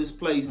middle of this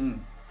place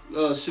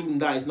shooting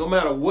dice? No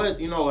matter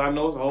what, I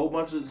know it's a whole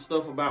bunch of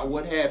stuff about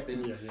what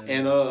happened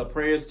and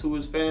prayers to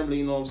his family,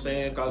 you know what I'm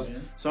saying? Because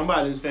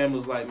somebody in his family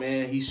was like,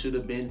 man, he should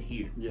have been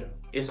here. Yeah.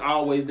 It's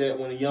always that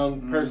when a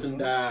young person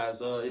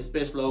dies,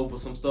 especially over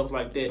some stuff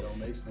like that,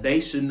 they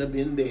shouldn't have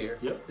been there.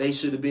 Yep. They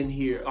should have been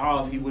here.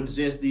 Oh, if he would have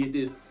just did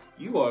this.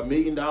 You are $1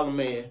 million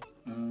man.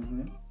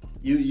 Mm-hmm.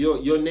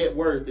 Your net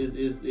worth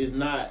is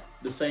not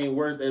the same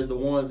worth as the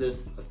ones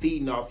that's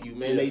feeding off you,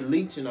 man. They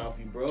leeching off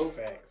you, bro.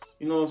 Facts.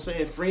 You know what I'm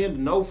saying? Friend,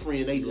 no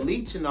friend. They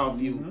leeching off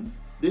you.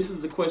 This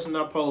is the question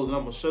I pose, and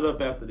I'm going to shut up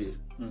after this.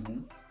 Mm-hmm.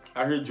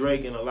 I heard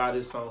Drake in a lot of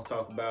his songs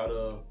talk about,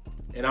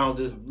 and I don't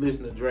just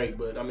listen to Drake,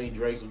 but I mean,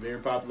 Drake's a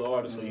very popular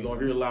artist, so you're going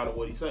to hear a lot of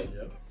what he say.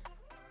 Yep.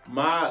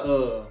 My,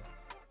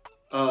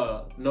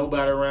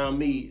 nobody around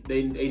me,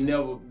 they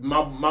never,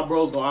 my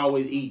bro's going to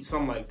always eat,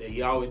 something like that.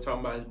 He always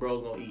talking about his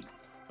bro's going to eat.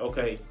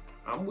 Okay,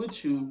 I'm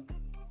with you.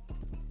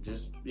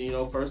 Just,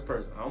 first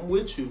person. I'm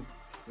with you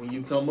when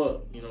you come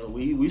up.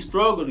 We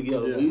struggle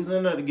together. Yeah. We was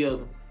in there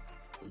together.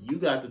 You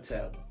got the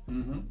talent.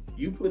 Mm-hmm.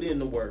 You put in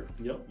the work.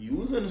 Yep. You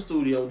was in the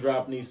studio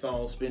dropping these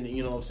songs, spending,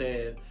 you know what I'm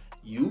saying?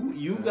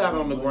 You got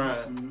on the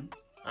grind. Mm-hmm.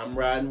 I'm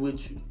riding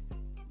with you.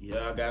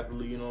 Yeah, I got to,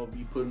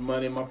 be putting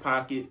money in my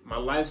pocket. My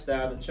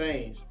lifestyle done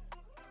changed.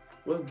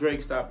 What if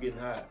Drake stopped getting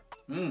hot?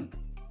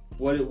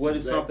 What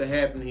if something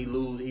happened? He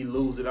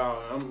lose it all.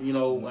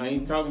 I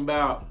ain't talking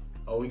about,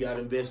 we got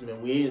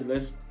investment.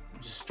 Let's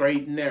just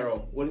straight and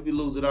narrow. What if he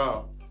lose it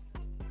all?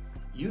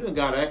 You done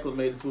got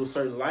acclimated to a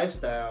certain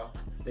lifestyle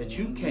that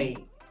you can't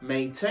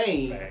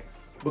maintain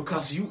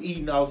because you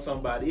eating off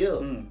somebody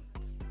else.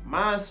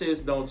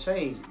 Mindsets don't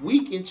change.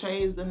 We can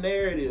change the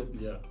narrative.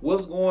 Yeah.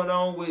 What's going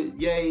on with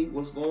Ye?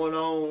 What's going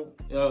on?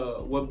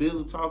 What Biz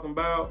is talking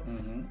about?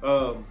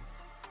 Mm-hmm.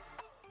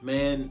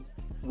 Man,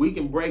 we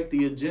can break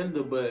the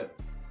agenda, but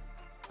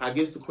I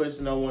guess the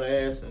question I want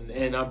to ask,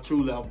 and I'm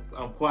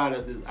quiet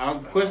at this.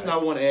 The question I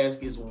want to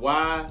ask is,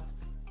 why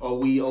are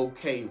we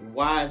okay?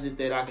 Why is it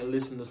that I can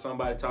listen to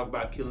somebody talk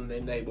about killing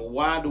their neighbor?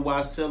 Why do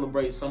I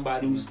celebrate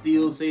somebody who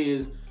still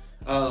says,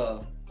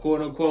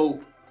 quote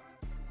unquote,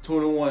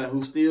 21,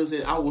 who still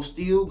says, I will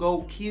still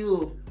go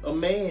kill a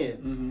man?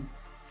 Mm-hmm.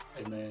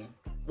 Amen.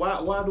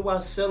 Why do I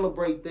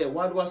celebrate that?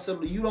 Why do I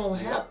celebrate? You don't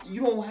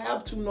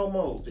have to no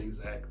more.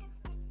 Exactly.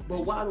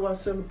 But why do I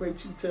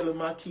celebrate you telling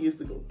my kids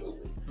to go do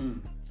it?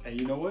 And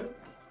you know what?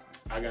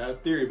 I got a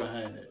theory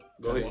behind it.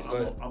 Go ahead.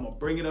 I'm going to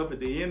bring it up at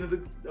the end of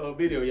the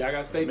video. Y'all got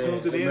to stay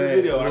tuned to the end of the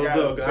video. I got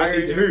a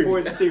very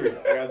important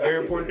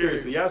theory.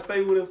 So y'all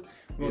stay with us.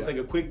 We're going to take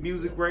a quick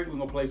music break. We're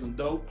going to play some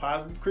dope,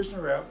 positive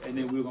Christian rap. And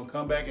then we're going to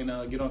come back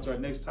and get on to our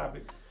next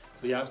topic.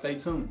 So y'all stay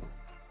tuned.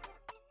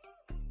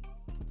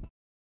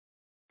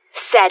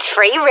 Set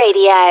Free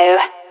Radio.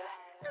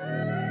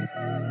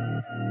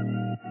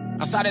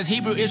 I saw this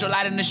Hebrew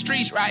Israelite in the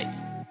streets, right?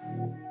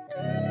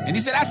 And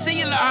he said, I see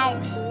you, little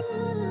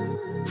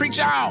homie. Preach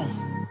on.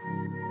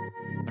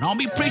 But don't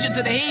be preaching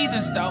to the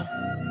heathens, though.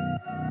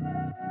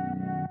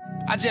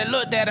 I just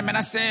looked at him and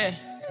I said,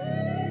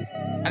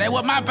 and that's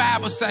what my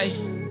Bible say.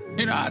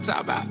 You know what I'm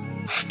talking about.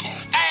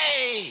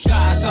 Hey!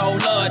 God so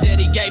loved that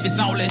he gave his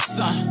only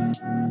son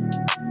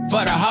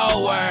for the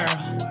whole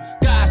world.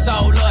 God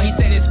so loved, he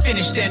said it's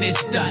finished and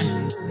it's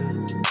done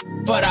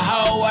for the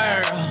whole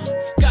world.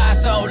 God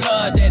so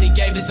loved that he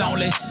gave his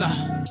only son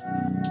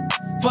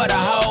for the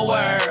whole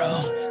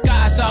world.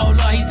 God so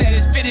loved, he said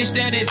it's finished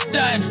and it's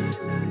done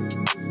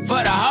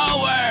for the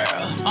whole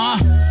world.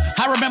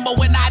 I remember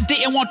when I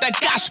didn't want the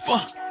gospel.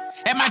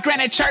 At my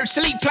granny church,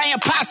 sleep playing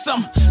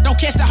possum. Don't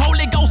catch the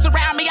Holy Ghost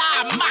around me,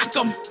 I mock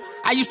him.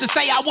 I used to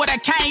say I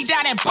would've came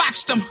down and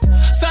boxed him.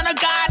 Son of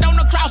God on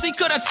the cross, he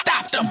could've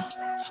stopped him.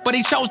 But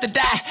he chose to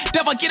die,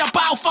 devil get up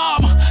off for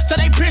him. So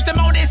they pushed him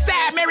on his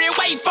side, Mary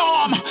wait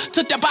for him.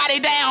 Took the body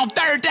down,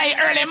 third day,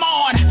 early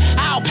morn.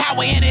 All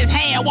power in his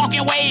hand,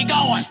 walking where he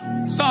going.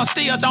 Some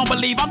still don't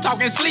believe, I'm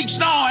talking sleep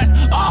snoring.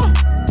 Oh,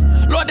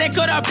 Lord, that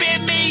could've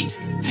been me.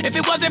 If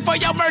it wasn't for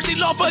your mercy,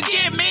 Lord,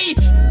 forgive me.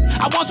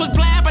 I once was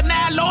blind, but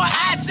now, Lord,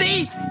 I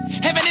see.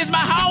 Heaven is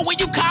my home when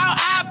you call,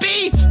 I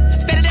be.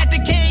 Standing at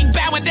the king,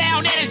 bowing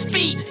down at his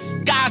feet.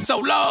 God so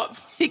loved,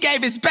 he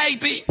gave his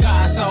baby.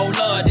 God so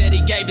loved that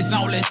he gave his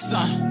only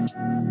son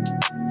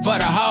for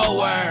the whole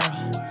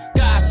world.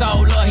 God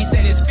so loved, he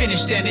said it's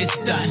finished and it's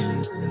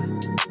done.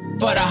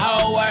 For the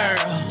whole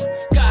world.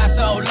 God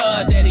so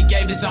loved that he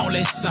gave his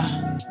only son.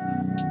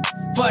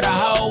 For the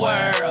whole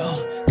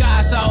world.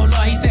 God so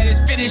loved, he said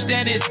it's finished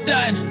and it's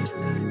done.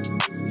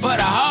 For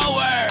the whole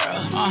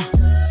world.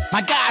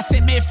 My God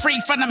set me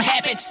free from them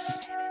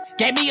habits.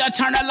 Gave me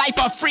eternal life,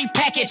 a free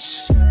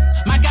package.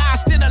 My God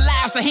still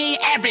alive, so he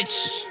ain't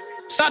average.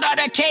 Son of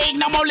the king,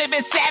 no more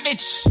living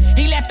savage.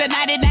 He left the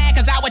 99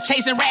 cause I was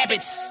chasing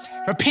rabbits.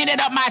 Repented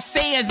of my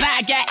sins, now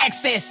I got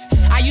access.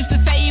 I used to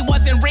say he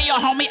wasn't real,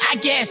 homie, I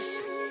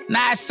guess.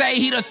 Now I say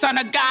he the son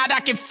of God, I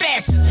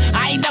confess.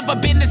 I ain't never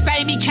been the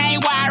same, he came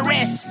where I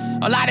rest.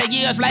 A lot of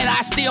years later,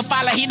 I still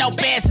follow, he know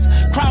best.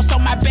 Cross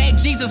on my back,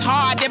 Jesus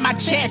hard in my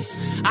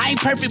chest. I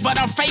ain't perfect, but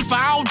I'm faithful,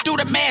 I don't do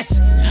the mess.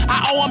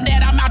 I owe him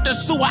that I'm out the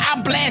sewer,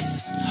 I'm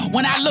blessed.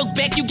 When I look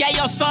back, you gave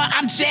your son,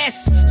 I'm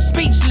just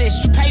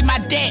speechless. You paid my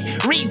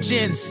debt,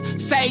 regions.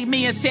 Saved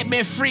me and set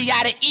me free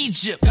out of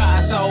Egypt.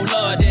 God so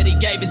loved that he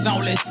gave his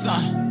only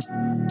son.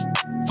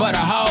 For the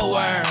whole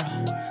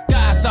world.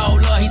 God so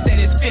loved, he said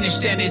it's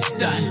finished and it's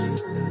done.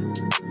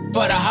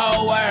 For the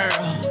whole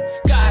world.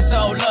 God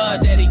so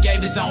loved that he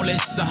gave his only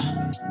son.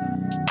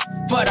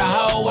 For the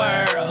whole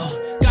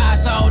world. God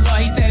so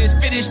loved, he said it's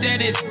finished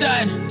and it's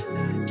done.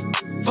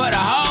 For the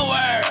whole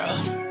world.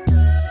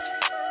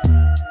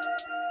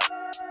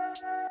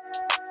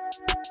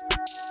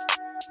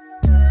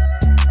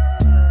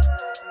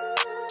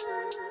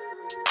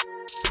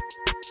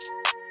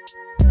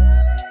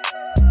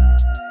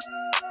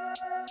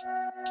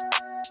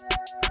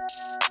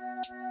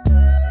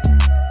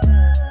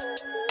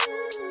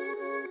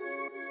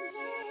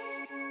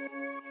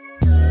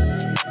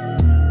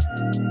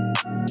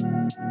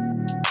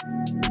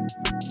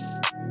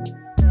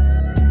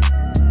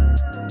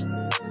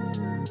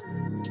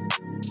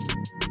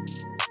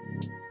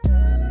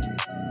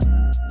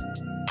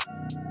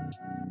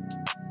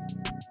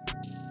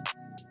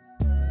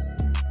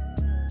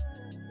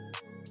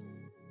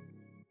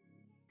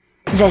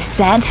 The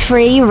Set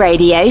Free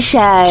Radio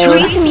Show.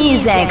 Truth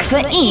music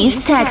for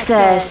East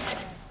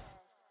Texas.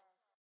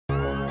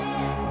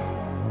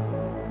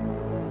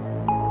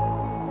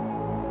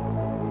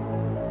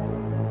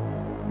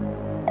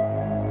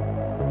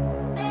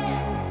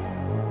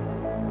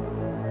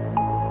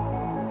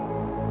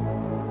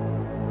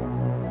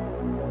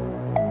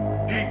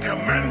 He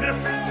command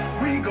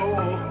us, we go.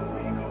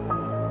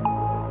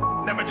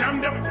 Never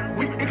jammed up,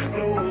 we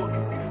explode.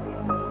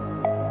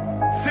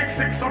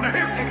 6-6 on the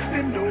hip,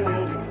 extendo.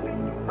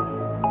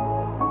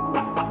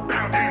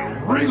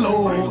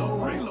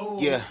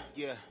 Reload. Yeah.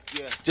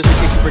 Just in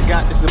case you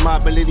forgot, this is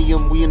my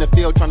millennium. We in the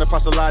field trying to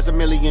proselytize a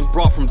million.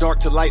 Brought from dark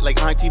to light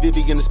like Auntie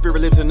Vivian. The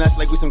spirit lives in us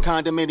like we some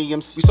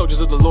condominiums. We soldiers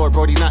of the Lord,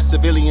 Brody, not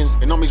civilians.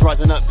 And armies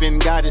rising up,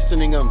 and God is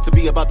sending them to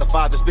be about the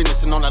Father's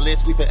business. And on our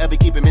list, we forever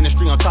keep a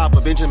ministry on top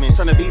of Benjamin.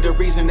 Trying to be the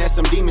reason that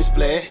some demons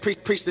fled.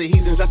 Preach the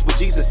heathens, that's what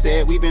Jesus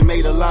said. We've been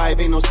made alive,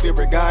 ain't no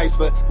spirit guys,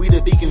 but we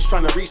the beacons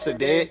trying to reach the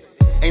dead.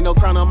 Ain't no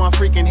crown on my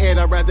freaking head,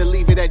 I'd rather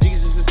leave it at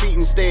Jesus' feet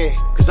instead.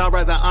 Cause I'd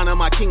rather honor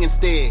my king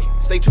instead.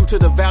 Stay true to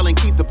the vow and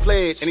keep the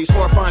pledge. In these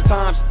horrifying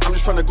times, I'm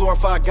just trying to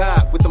glorify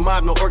God. With the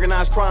mob, no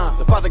organized crime.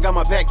 The Father got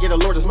my back, yeah, the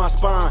Lord is my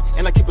spine.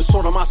 And I keep a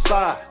sword on my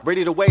side.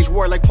 Ready to wage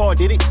war like Paul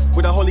did it.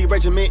 With a holy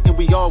regiment, and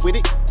we all with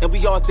it. And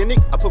we authentic,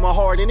 I put my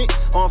heart in it.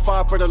 On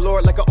fire for the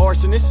Lord like an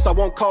arsonist. I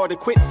won't call it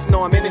quits,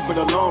 no, I'm in it for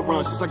the long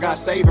run. Since I got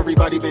saved,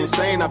 everybody been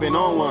saying I've been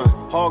on one.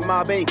 Hog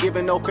mob ain't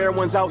giving no fair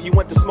ones out. You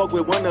want the smoke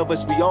with one of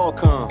us, we all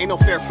come. Ain't no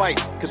fair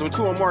fights, cause when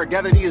two or more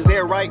gathered, he is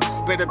there, right?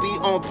 Better be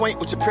on point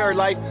with your prayer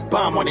life.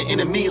 Bomb on the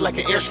enemy like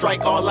an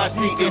airstrike. All I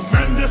see is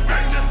tremendous.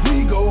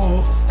 We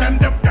go,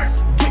 stand up,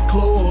 get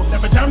close.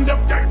 Never jammed up,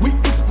 we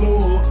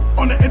explode.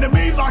 On the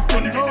enemy like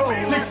one go.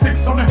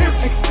 6-6 on the hip,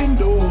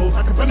 extendo.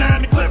 Like a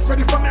banana clip,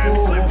 ready for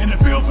war. In the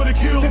field for the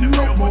kill,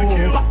 no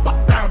more.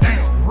 Bow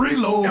down,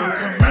 reload.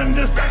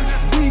 Tremendous.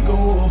 We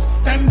go,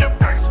 stand up,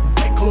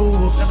 get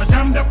close. Never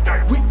jammed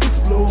up, we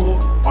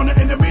explode. On the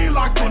enemy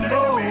like one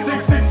go.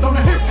 6-6 on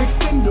the hip,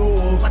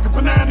 extendo. Like a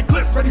banana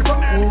clip, ready for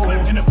war.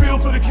 In the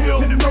field for the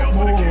kill, no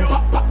more.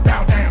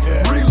 Bow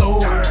down,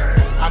 reload.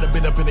 I'd have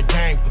been up in the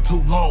gang for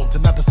too long to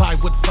not decide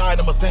which side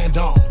I'ma stand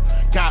on.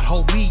 God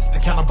hold me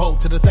accountable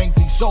to the things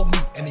he showed me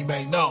and he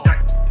made known.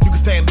 You can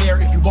stand there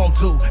if you want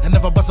to and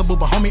never bust a move,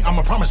 but homie,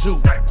 I'ma promise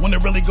you. When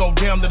it really go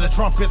down to the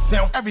trumpet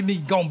sound, every knee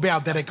gon' bow,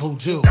 that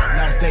includes you.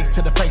 Last days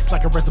to the face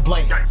like a razor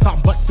blade.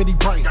 Something but 50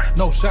 praise,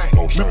 no shame.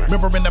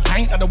 Remembering the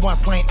pain of the one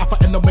slain, Alpha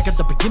and Omega,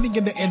 the beginning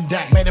and the end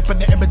day. Made up in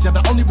the image of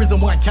the only reason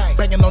one came.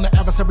 Banging on the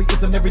adversary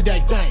is an everyday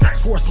thing.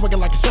 Sword swinging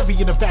like a Chevy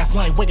in the fast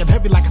lane, weighing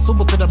heavy like a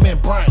sumo to the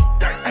membrane.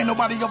 Ain't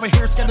nobody over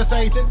here scared of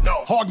Satan.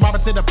 Hog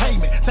mobbing to the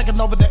pavement, taking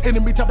over the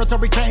enemy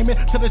territory, came in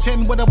to the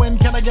chin with a win.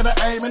 Can I get an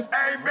amen?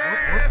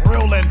 Amen.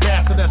 Real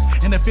ambassadors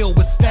in the field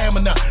with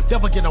stamina.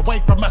 Devil get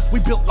away from us. We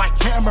built like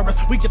cameras.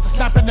 We get to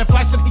snapping and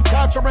flashing. He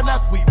capturing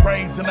us. We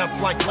raising up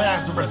like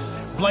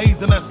Lazarus,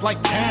 blazing us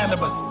like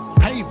cannabis.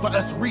 Pay for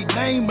us,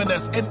 renaming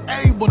us,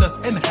 enable us,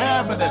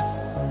 inhabit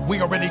us. We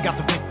already got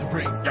the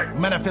victory.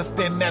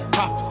 Manifesting that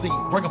prophecy.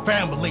 Bring a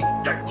family.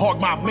 Hog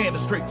my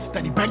ministry.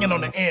 Steady banging on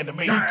the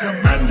enemy. We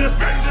command us.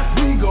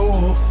 We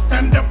go.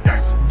 Stand up.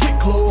 Get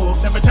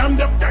close. Never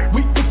jammed up.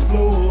 We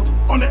explode.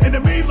 On the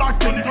enemy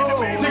like window.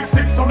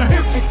 6-6 on the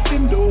hip.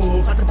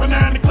 Extendo. Like a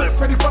banana clip.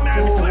 Ready for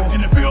war. In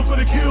the field for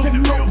the kill.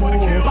 No more.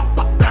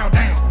 Bow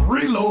down.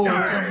 Reload.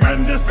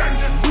 Command us.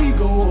 We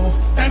go.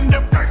 Stand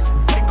up.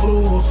 Get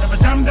close. Never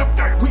jammed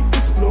up. We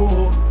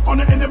explode. On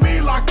the enemy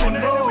like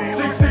window.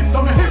 6-6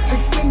 on the hip.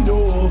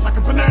 Extendo. Like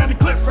a banana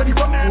clip. Ready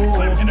for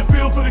war. In the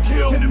field for the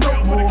kill.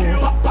 No more.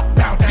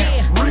 Bow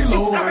down.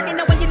 Reload. I already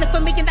know when you look for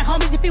me and the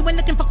homies. If you ain't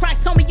looking for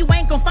Christ, homie, you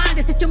ain't gon' find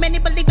us. It's too many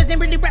believers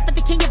and really rap for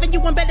the king. Even you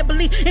one better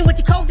believe in what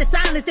you call the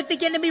silence. If the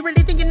enemy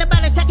really thinking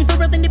about attacking for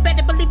real, then you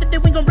better believe it.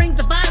 Then we gon' ring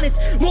the violence.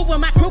 Move with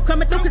my crew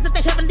coming through. Cause if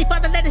the heavenly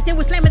father let us in,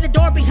 we're slamming the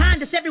door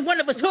behind us. Every one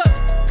of us hooked.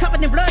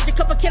 Covered in blood. A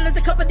couple killers,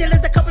 a couple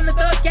dealers, a couple of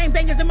thugs. Gang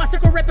bangers in my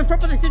circle ripping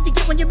purple. That's what you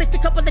get when you mix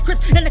a couple of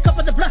crips and a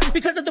couple of blood.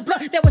 Because of the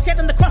blood that was shed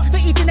on the cross. For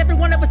each and every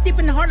one of us deep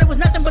in the heart, it was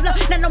nothing but love.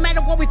 Now no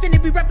matter what, we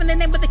finna be repping the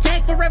name of the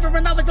king forever.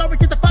 And all the glory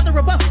to the Father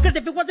above. Cause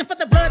if it wasn't for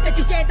the blood that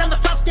you shed on the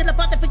cross, still a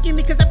Father forgive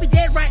me, cause I'll be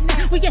dead right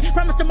now. We ain't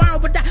promised tomorrow,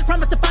 but I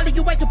promise to follow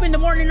you. Wake up in the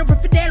morning over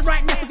for dead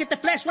right now. Forget the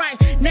flesh right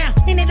now.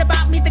 It ain't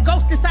about me, the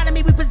ghost inside of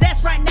me we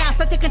possess right now.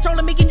 So take control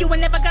of me and you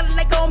ain't never gotta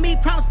let go of me.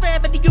 Promise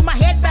forever to you, my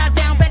head bow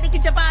down. Better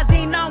get your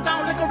visine on, go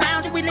look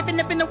around you. We living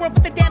up in the world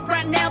for the death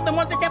right now. The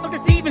more the devil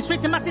deceiving,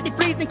 streets in my city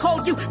freezing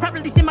cold. You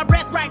probably see my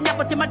breath right now,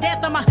 but to my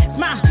death on my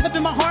smile up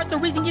in my heart. The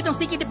reason you don't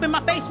see it up in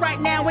my face right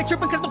now. Ain't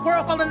tripping cause the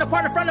world falling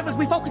apart in front of us.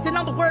 We focusing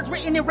on the words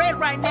written in red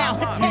right now.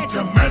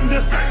 Command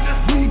us.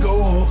 We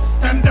go.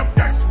 Stand up.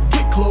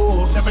 Get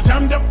close. Never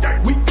jammed up.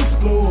 We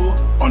explode.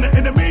 On the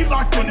enemy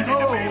like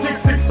window.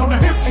 6-6 on the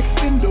hip.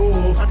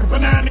 Extendo. Like a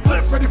banana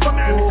clip. Ready for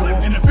war.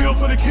 In the field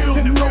for the kill.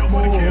 No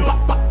more.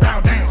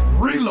 Bow down.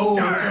 Reload.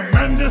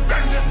 Command us.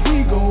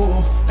 We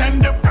go.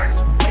 Stand up.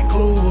 Get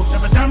close.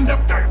 Never jammed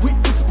up. We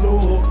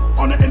explode.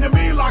 On the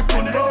enemy like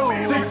window.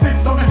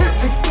 6-6 on the hip.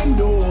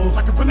 Extendo.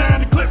 Like a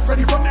banana clip.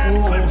 Ready for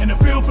war. In the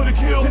field for the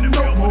kill.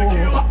 No more.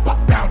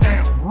 Bow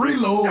down.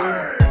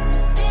 Reload.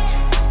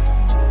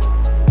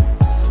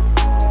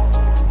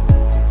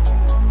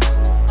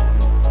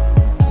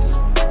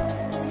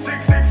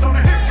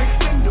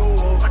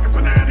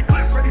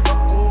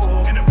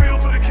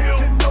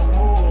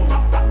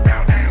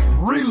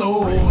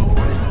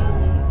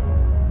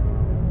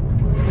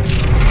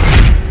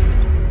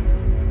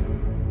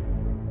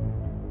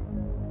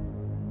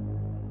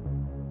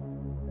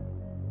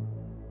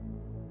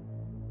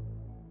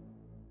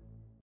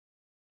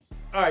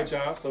 All right,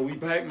 y'all. So we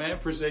back, man.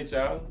 Appreciate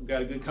y'all. We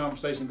got a good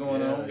conversation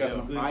going on. We got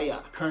some good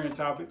current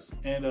topics.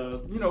 And,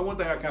 one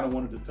thing I kind of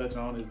wanted to touch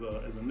on is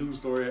a news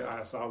story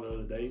I saw the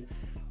other day.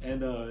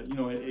 And,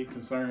 it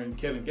concerned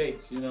Kevin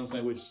Gates, you know what I'm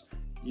saying? Which,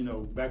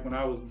 back when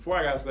before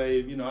I got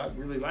saved, I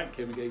really liked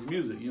Kevin Gates'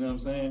 music, you know what I'm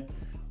saying?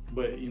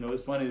 But,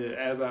 it's funny that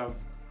as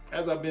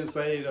I've been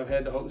saved, I've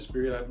had the Holy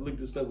Spirit, I've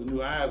looked at stuff with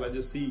new eyes. I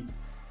just see,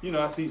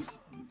 I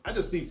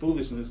just see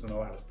foolishness in a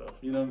lot of stuff,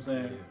 you know what I'm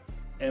saying? Yeah.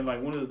 And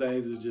like one of the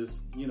things is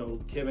just,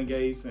 Kevin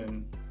Gates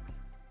and,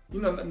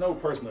 no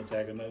personal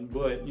attack or nothing,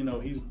 but,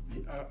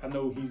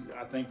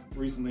 I think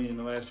recently in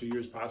the last few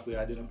years possibly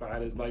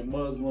identified as like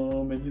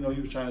Muslim and, he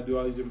was trying to do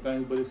all these different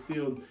things, but it's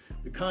still,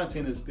 the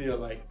content is still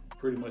like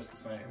pretty much the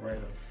same, right?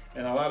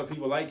 And a lot of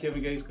people like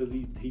Kevin Gates because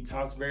he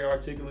talks very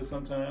articulate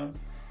sometimes.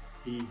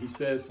 He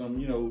says some,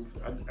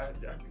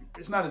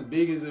 it's not as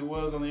big as it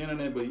was on the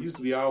internet, but it used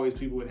to be always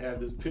people would have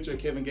this picture of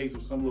Kevin Gates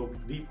with some little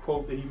deep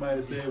quote that he might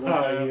have said one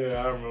time.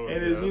 Yeah, I remember.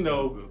 And it's,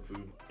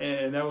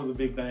 and that was a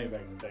big thing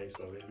back in the day.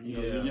 So,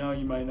 you're young,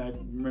 you might not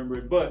remember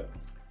it. But,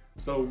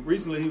 so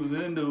recently he was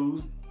in the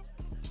news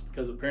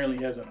because apparently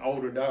he has an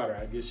older daughter.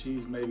 I guess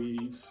she's maybe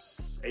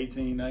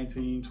 18,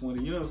 19,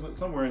 20,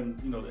 somewhere in,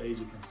 the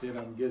age of consent,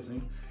 I'm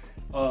guessing.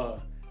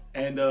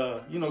 And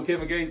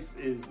Kevin Gates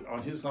is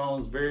on his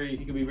songs he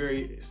can be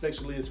very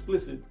sexually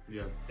explicit.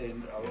 Yeah.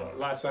 And a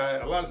lot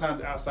of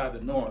times outside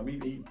the norm.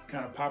 He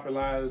kind of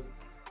popularized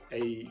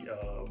a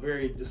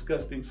very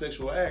disgusting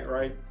sexual act,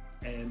 right?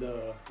 And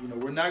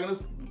we're not gonna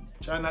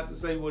try not to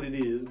say what it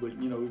is, but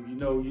if you know, you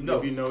know.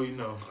 If you know, you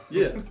know.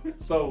 Yeah.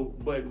 So,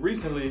 but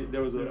recently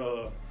there was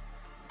a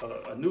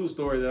news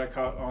story that I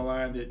caught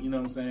online that,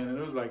 and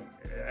it was like,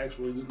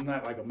 actually, it's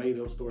not like a made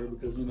up story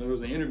because, there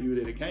was an interview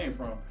that it came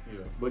from.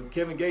 Yeah. But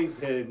Kevin Gates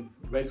had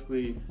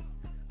basically,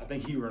 I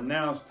think he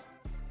renounced,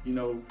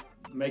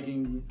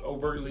 making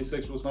overtly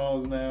sexual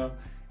songs now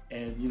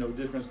and,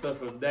 different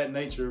stuff of that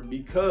nature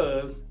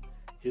because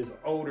his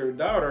oldest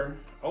daughter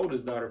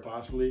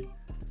possibly,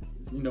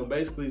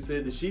 basically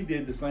said that she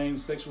did the same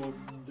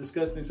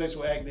disgusting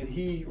sexual act that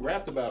he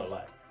rapped about a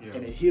lot. Yeah.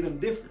 And it hit him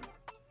different.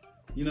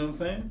 You know what I'm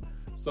saying?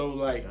 So,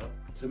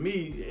 to me,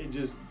 it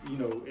just,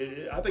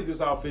 I think this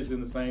all fits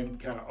in the same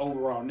kind of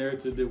overall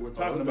narrative that we're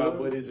talking about.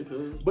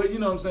 But you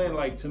know what I'm saying?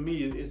 Like, to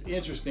me, it's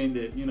interesting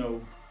that,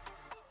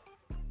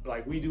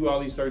 like we do all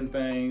these certain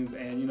things,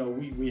 and you know,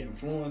 we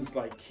influence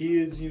like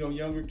kids, you know,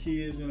 younger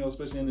kids, you know,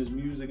 especially in this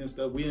music and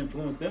stuff. We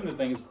influence them to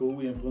think it's cool.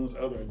 We influence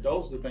other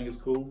adults to think it's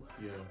cool.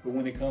 Yeah. But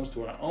when it comes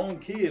to our own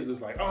kids,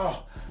 it's like,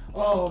 oh,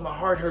 my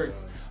heart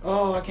hurts.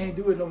 Oh, I can't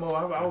do it no more.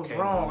 I was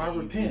wrong. I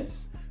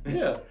repent.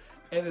 Yeah.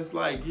 And it's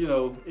like, you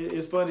know,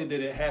 it's funny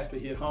that it has to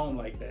hit home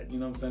like that. You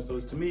know what I'm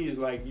saying? So to me, it's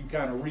like you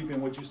kind of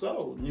reaping what you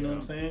sowed. You know what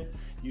I'm saying?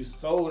 You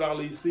sowed all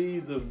these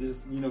seeds of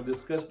this, you know,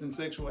 disgusting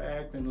sexual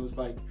act, and it was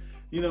like,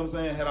 you know what I'm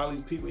saying, had all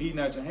these people eating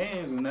out your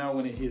hands, and now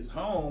when it hits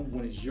home,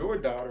 when it's your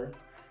daughter,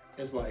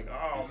 it's like,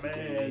 oh man.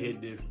 It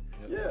hit different.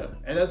 Yeah,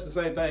 and that's the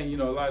same thing, you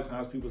know, a lot of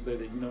times people say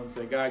that, you know what I'm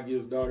saying, God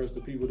gives daughters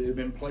to people that have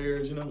been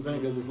players, you know what I'm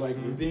saying, because it's like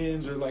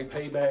revenge or like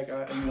payback.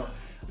 I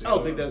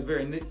don't think that's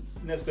very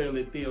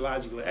necessarily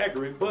theologically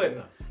accurate,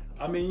 but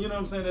I mean, you know what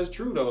I'm saying, that's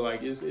true though.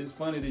 Like, it's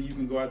funny that you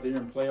can go out there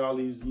and play all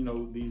these, you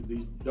know,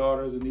 these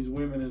daughters and these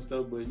women and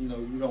stuff, but you know,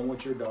 you don't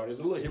want your daughter. It's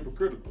a little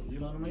hypocritical, you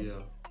know what I mean? Yeah.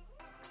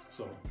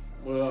 So,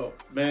 well,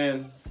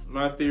 man,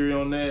 my theory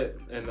on that,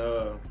 and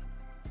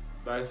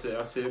like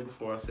I said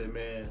before,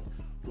 man,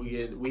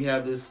 we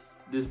have this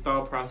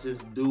thought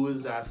process: do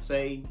as I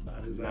say,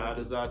 not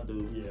as I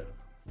do. Yeah.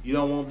 You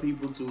don't want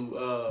people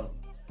to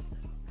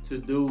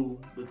do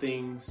the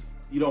things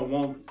you don't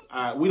want.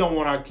 We don't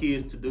want our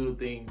kids to do the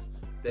things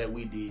that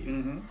we did.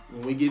 Mm-hmm.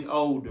 When we get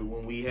older,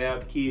 when we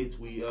have kids,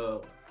 we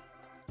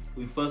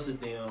fuss at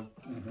them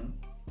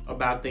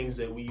about things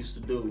that we used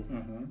to do.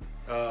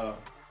 Mm-hmm.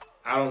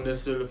 I don't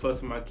necessarily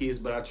fuss at my kids,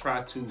 but I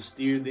try to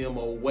steer them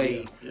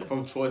away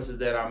from choices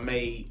that I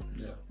made.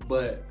 Yeah.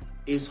 But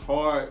it's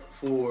hard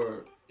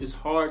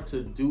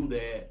to do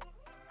that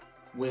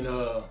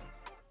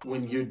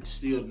when you're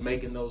still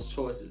making those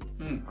choices.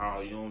 Oh,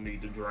 you don't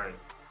need to drink.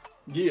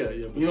 Yeah.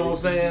 You know what I'm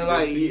saying?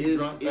 Like,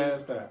 it's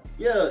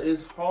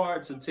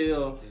hard to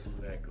tell.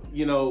 Exactly.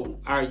 You know,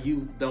 our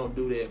youth don't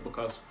do that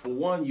because, for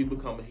one, you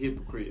become a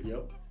hypocrite.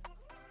 Yep.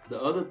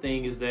 The other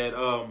thing is that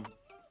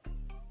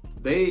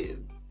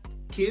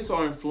kids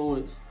are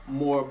influenced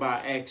more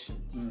by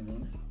actions.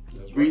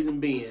 Mm-hmm.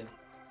 Reason being,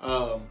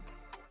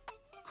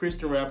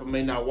 Christian rapper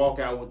may not walk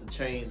out with the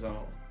chains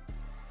on,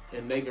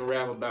 and they can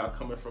rap about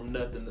coming from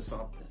nothing to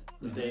something,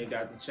 but they ain't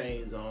got the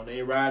chains on.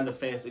 They ain't riding a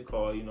fancy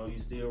car. You know, you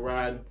still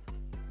riding.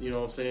 You know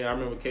what I'm saying? I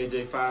remember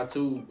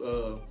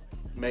KJ52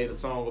 made a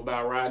song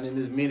about riding in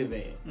this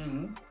minivan.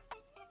 Mm-hmm.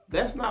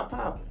 That's not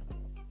popping.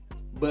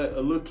 But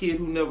a little kid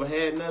who never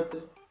had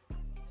nothing,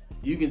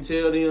 you can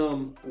tell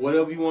them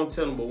whatever you want to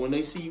tell them, but when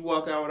they see you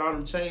walk out with all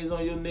them chains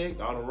on your neck,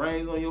 all the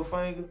rings on your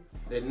finger,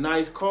 that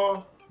nice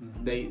car,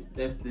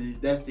 that's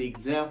the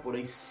example.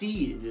 They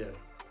see it. Yeah.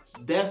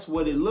 That's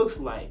what it looks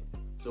like.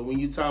 So when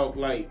you talk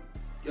like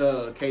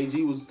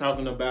KG was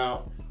talking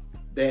about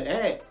that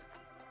act,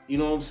 you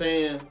know what I'm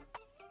saying?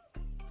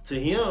 To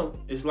him,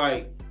 it's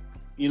like,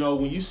 you know,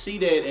 when you see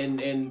that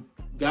and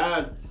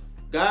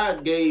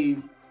God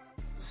gave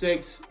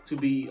sex to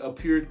be a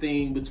pure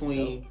thing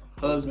between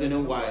husband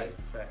and wife,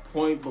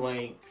 point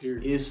blank.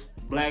 Period. It's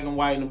black and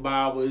white in the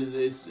Bible.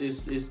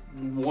 It's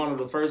one of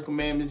the first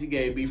commandments he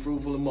gave: be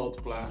fruitful and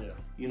multiply. Yeah.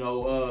 You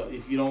know,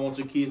 if you don't want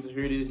your kids to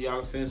hear this, y'all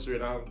can censor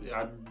it. I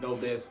know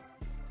that's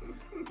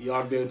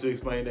y'all be able to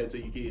explain that to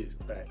your kids.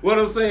 Fact. What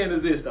I'm saying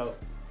is this though: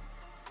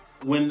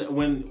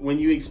 when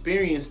you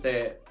experience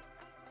that,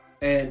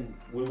 and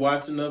we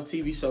watch enough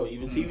TV shows,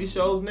 even TV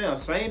shows now,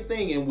 same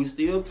thing, and we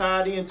still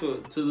tied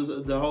into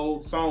the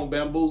whole song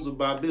 "Bamboozled"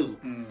 by Bizzle.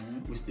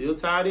 Mm-hmm. We still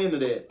tied into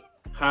that,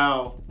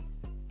 how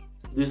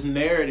this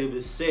narrative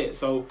is set.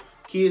 So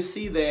kids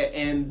see that,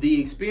 and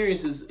the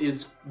experience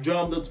is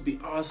drummed up to be,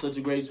 oh, such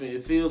a great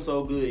experience. It feels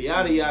so good,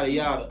 yada, yada,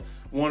 yada.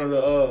 One of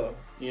the,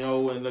 you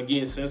know, and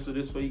again, censor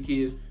this for your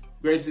kids,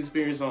 greatest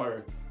experience on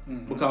earth.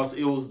 Mm-hmm. Because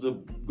it was the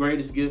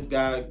greatest gift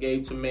God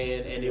gave to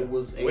man, and it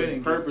was a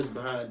purpose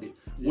behind it.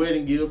 Yeah.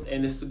 Wedding gift,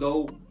 and it's to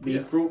go be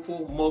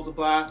fruitful,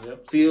 multiply,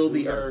 fill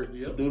the earth,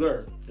 subdue the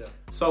earth. Yeah.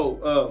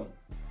 So,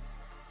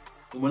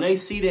 when they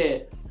see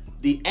that,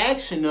 the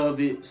action of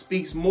it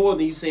speaks more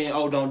than you saying,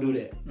 "Oh, don't do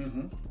that."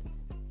 Mm-hmm.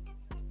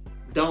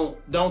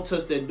 Don't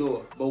touch that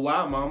door. But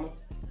why, Mama?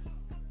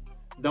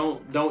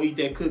 Don't eat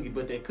that cookie.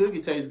 But that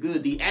cookie tastes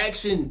good. The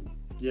action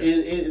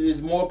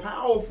is more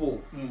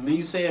powerful than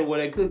you saying, "Well,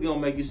 that cookie gonna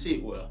make you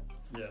sick." Well,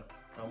 yeah,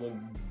 I'm gonna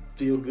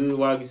feel good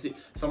while I get sick.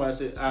 Somebody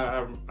said,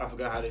 I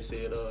forgot how they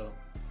said.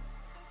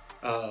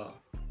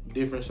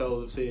 Different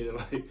shows have said it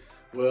like,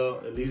 well,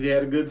 at least he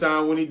had a good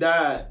time when he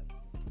died.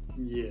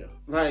 Yeah.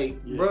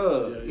 Like,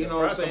 bruh, you know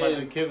what I'm saying? Like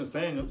the Kevin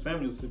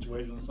Samuel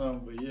situation or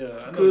something, but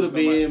yeah. Could have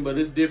been, but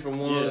it's different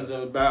ones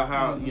about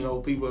how, you know,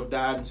 people have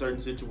died in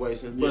certain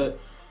situations. Yeah. But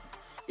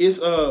it's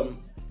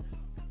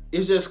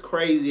just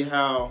crazy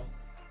how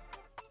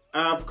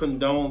I've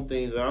condoned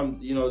things. I'm,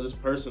 you know, this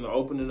person to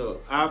open it up.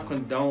 I've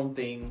condoned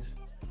things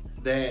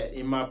that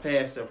in my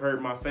past have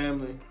hurt my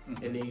family,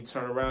 and then you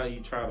turn around and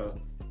you try to,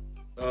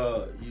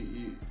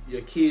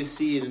 your kids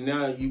see it, and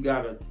now you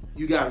gotta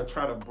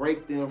try to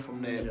break them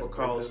from that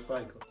because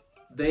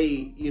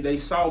they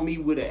saw me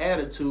with an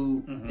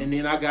attitude, and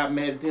then I got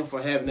mad at them for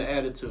having the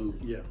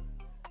attitude. Yeah.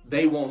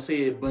 they won't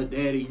say it, but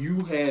Daddy, you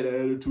had an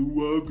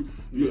attitude.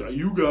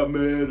 You got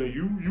mad and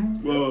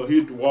you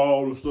hit the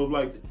wall and stuff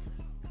like that.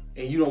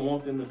 And you don't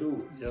want them to do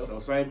it. Yep. So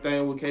same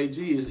thing with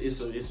KG.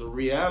 It's a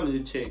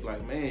reality check.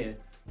 Like, man,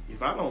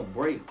 if I don't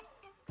break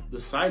the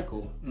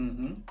cycle,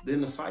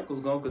 then the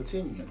cycle's gonna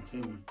continue.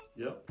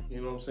 Yep.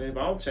 You know what I'm saying? If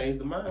I don't change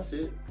the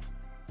mindset,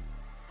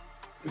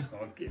 it's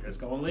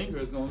gonna linger.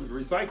 It's gonna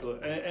recycle.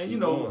 And you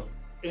know,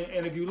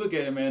 and if you look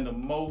at it, man, the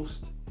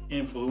most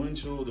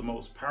influential, the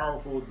most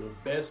powerful, the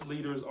best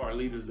leaders are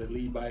leaders that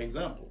lead by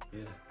example.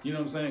 Yeah. You know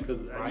what I'm saying?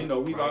 Because you know,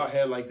 we've all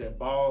had like that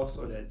boss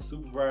or that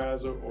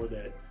supervisor or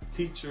that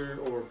teacher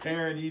or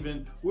parent,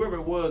 even whoever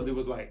it was, that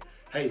was like,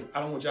 hey,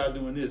 I don't want y'all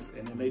doing this,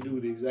 and then they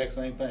do the exact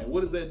same thing. What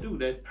does that do?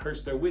 That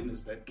hurts their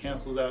witness. That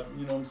cancels out,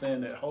 you know what I'm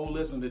saying, that whole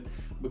lesson. That,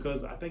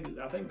 because I think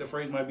the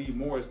phrase might be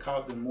more is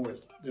caught than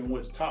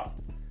what's taught.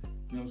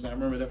 You know what I'm saying? I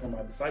remember that from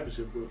my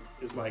discipleship book.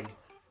 It's like,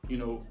 you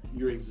know,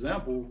 your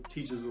example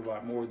teaches a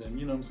lot more than,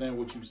 you know what I'm saying,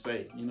 what you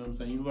say. You know what I'm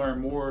saying? You learn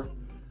more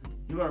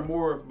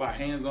by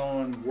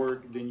hands-on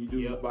work than you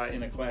do by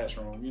in a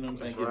classroom. You know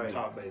what I'm saying? Getting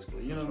taught,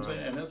 basically. You know what I'm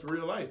saying? And that's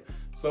real life.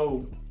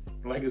 So,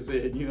 like I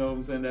said, you know what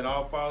I'm saying, that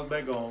all falls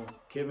back on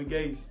Kevin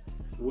Gates.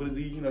 What is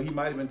he, you know, he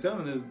might have been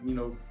telling his, you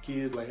know,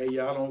 kids like, hey,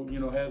 y'all don't, you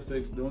know, have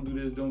sex, don't do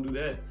this, don't do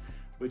that.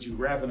 But you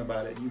rapping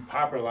about it, you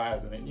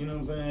popularizing it. You know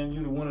what I'm saying?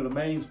 You're one of the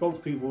main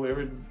spokespeople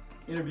every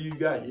interview you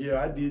got.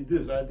 Yeah, I did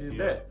this, I did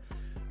that.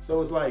 So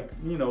it's like,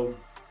 you know,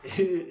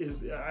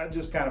 I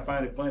just kind of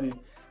find it funny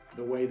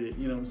the way that,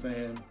 you know what I'm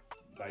saying,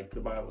 like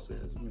the Bible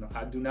says, you know,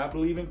 I do not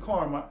believe in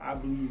karma. I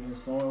believe in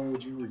sowing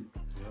what you reap.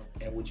 Yep.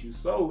 And what you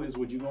sow is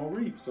what you're going to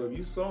reap. So if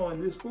you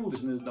sowing this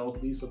foolishness, don't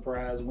be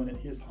surprised when it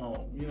hits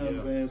home. You know what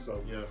I'm saying?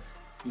 So, you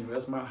know,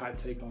 that's my hot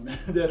take on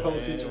that whole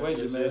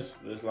situation, man.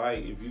 It's like,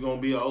 if you're going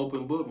to be an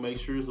open book, make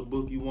sure it's a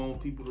book you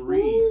want people to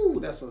read. Ooh,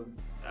 that's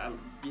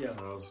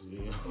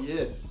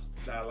yes,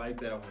 I like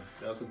that one.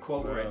 That's a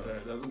quote right there.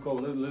 That's a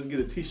quote. Let's get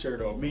a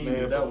t-shirt or me.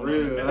 Man, that for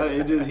real.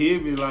 It just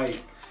hit me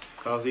like,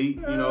 cause he,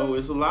 you know,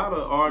 it's a lot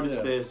of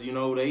artists that's, you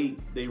know, they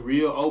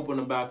real open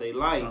about their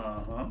life,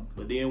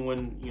 but then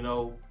when, you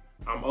know,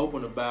 I'm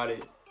open about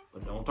it,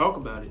 but don't talk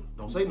about it,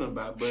 don't say nothing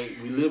about it.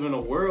 But we live in a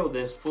world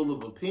that's full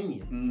of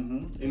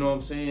opinion. You know what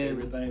I'm saying?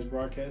 Everything's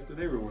broadcasted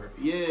everywhere.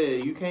 Yeah,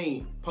 you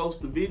can't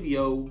post a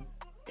video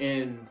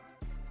and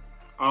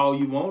all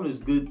you want is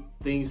good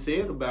things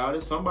said about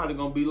it. Somebody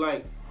gonna be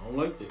like, I don't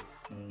like that.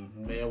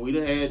 Man, we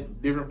done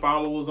had different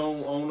followers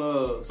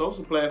on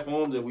social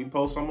platforms that we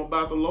post something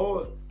about the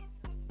Lord.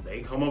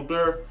 They come up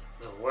there,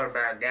 what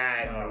about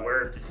God and the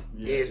word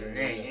this and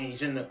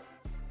that?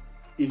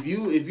 If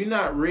you're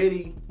not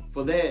ready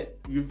for that,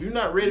 if you're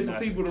not ready for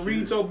people to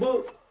read your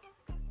book,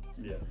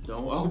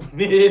 don't open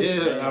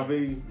it. I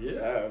mean, you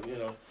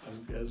know,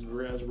 that's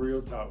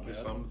real talk, man.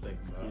 That's something to think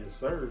about. Yes,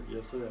 sir.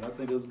 And I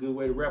think that's a good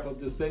way to wrap up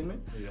this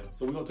segment.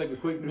 So we're gonna take a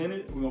quick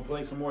minute. We're gonna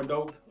play some more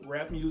dope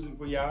rap music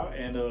for y'all,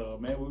 and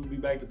man, we'll be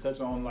back to touch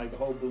on like the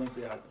whole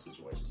Balenciaga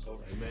situation.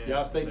 So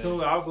y'all stay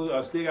tuned. I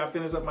still gotta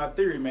finish up my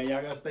theory, man.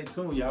 Y'all gotta stay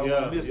tuned. Y'all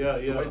won't miss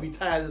the way we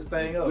tie this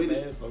thing up,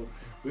 man. So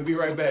we'll be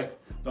right back.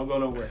 Don't go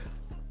nowhere.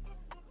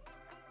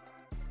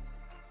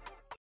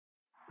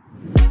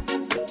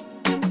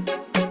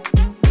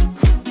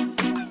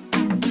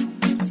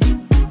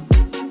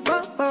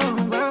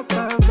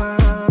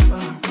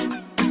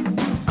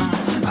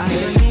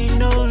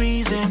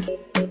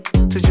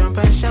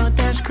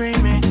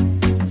 Screaming,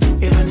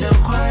 even the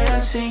choir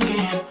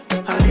singing,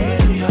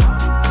 hallelujah.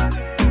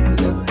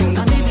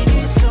 Now give me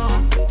this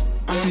song,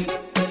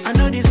 I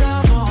know this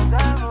album,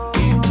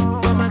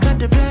 but I got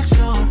the best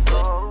song,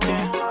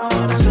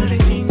 that's how the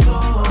thing go.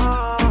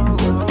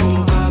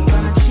 Papa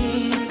G,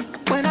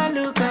 when I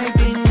look I've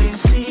been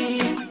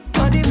missing,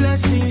 all the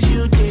blessings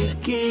you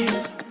take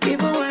give,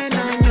 even when I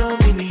don't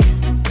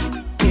believe,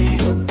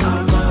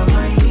 I'm on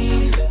my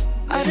knees,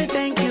 I did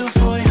thank you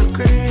for your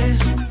grace.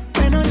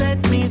 Don't let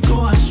me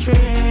go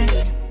astray.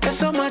 There's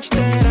so much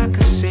that I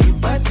could say,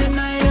 but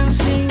tonight I'm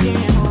singing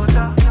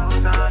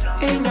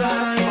in the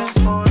highest.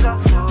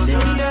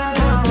 Singing that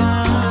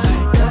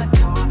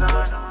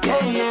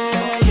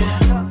yeah.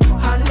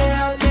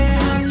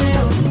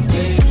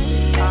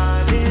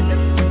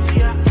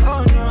 Hallelujah.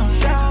 Oh no.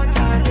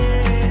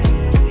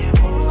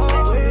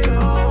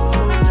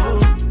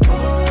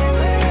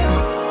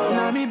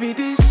 Now me be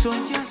this so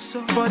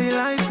for the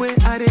life where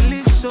I did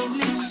live so.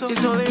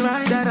 It's only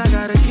right that I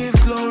gotta give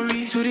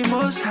glory to the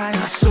Most High.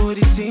 I saw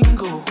the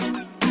tingle.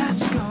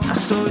 Let's go. I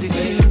saw the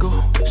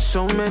tingle.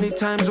 So many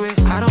times where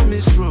I don't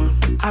miss road,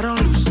 I don't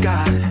lose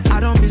God,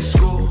 I don't miss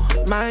school.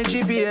 My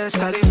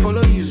GPS, I didn't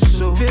follow you,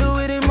 so feel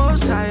with the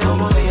Most High.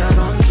 I'm on the I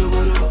don't do.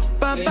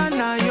 Papa,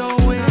 now your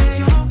way.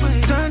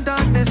 Turn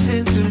darkness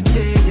into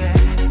day, yeah.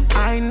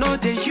 I know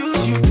they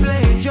use you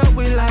play. Your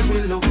will I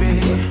will obey.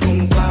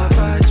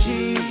 Papa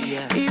G,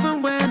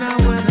 even when I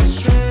went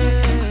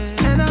astray,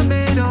 and I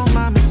made all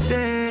my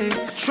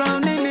mistakes,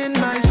 drowning in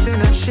my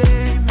sin and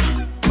shame,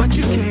 but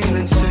you came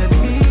and set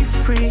me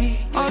free.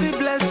 All the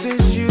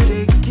blessings you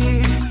they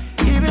give,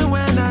 even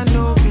when I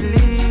no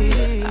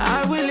believe,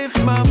 I will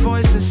lift my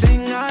voice and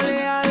sing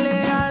hallelujah.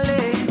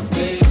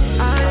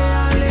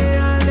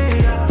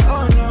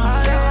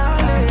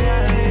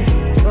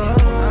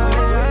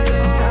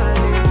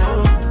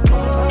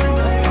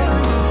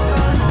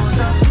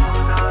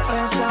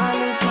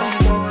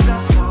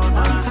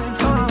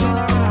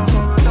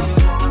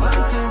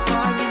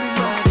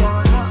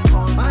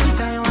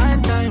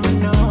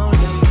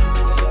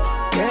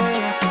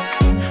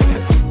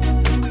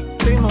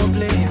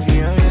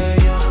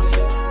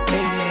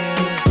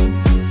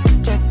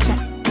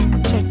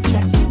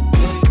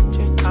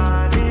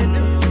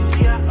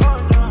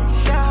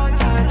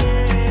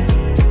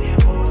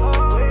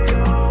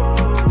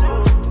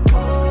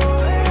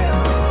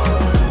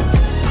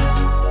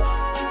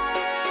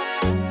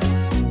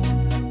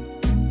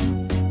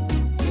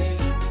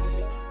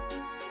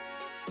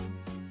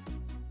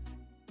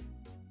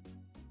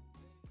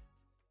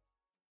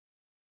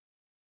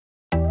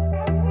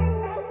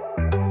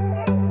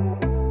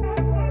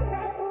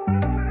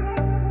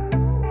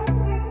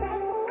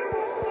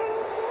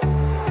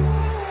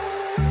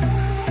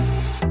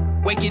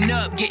 Waking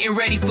up, getting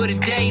ready for the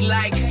day.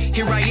 Like,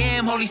 here I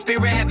am, Holy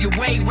Spirit, have your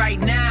way right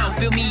now.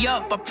 Fill me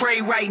up, I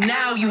pray right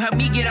now. You help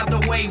me get out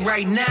the way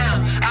right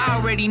now. I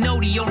already know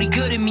the only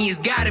good in me is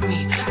God in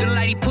me. The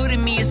light he put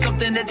in me is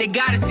something that they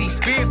gotta see.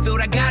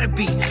 Spirit-filled, I gotta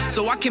be,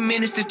 so I can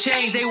minister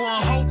change. They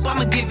want hope,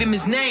 I'ma give him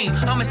his name.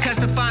 I'ma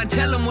testify and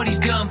tell him what he's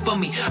done for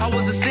me. I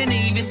was a sinner,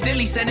 even still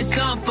he sent his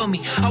son for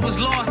me. I was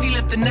lost, he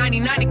left the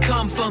 99 to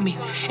come for me.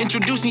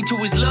 Introduced me to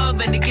his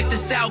love and the gift of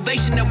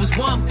salvation that was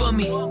won for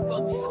me.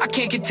 I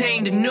can't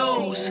contain the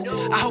news.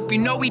 I hope you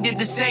know he did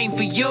the same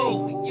for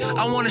you.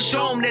 I wanna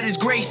show him that his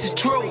grace is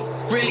true.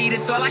 Really,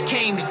 that's all I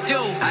came to do.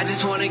 I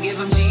just wanna give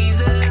him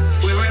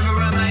Jesus, wherever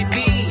I might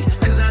be,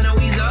 cause I know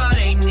he's all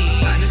they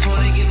need. I just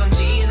wanna give him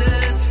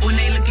Jesus. When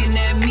they looking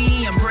at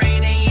me, I'm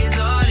praying that he is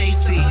all they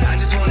see. I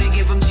just wanna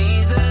give him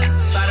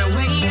Jesus. By the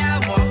way I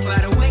walk, by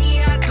the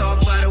way I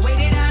talk, by the way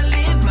that I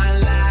live my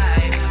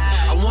life.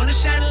 I wanna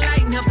shine a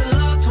light and help the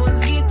lost ones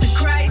get to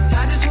Christ.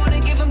 I just wanna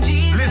give him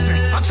Jesus. Listen,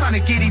 I'm trying to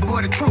get him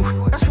boy the truth.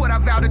 That's what I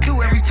vow to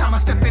do every time I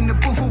step in the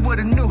booth. Who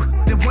would've knew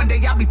that one day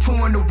I'll be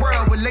touring the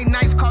world with late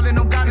nights calling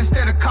on God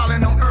instead of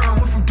calling on Earl.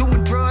 Went from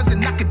doing drugs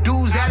and knocking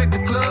dudes out at the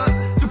club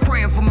to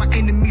praying for my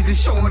enemies and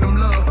showing them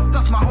love.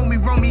 Lost my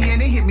homie Romy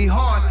and it hit me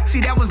hard.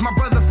 See, that was my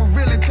brother for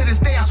real, and to this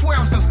day I swear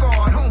I'm still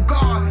scarred. Oh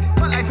God,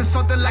 my life is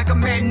something like a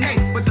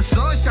matinee, but the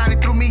sun shining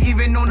through me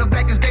even on the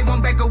blackest day.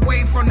 One back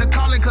away from the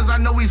calling, cause I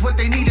know he's what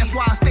they need. That's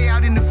why I stay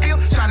out in the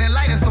field, shining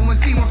light and someone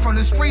see one from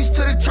the streets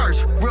to the church.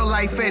 Real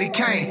life Eddie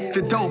Kane.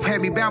 The dope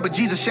had me bound, but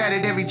Jesus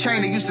shattered every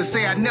chain. They used to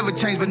say I'd never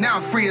change, but now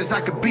I'm free as I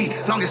could be.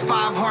 Long as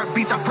 5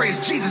 heartbeats, I praise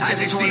Jesus that I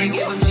just they wanna see.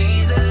 give him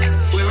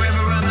Jesus, wherever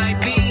I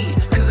might be,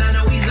 cause I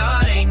know he's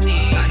all they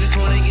need. I just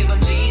wanna give him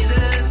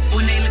Jesus.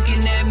 When they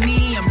looking at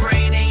me, I'm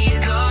praying that he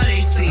is all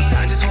they see.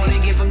 I just wanna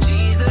give him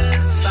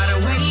Jesus. By the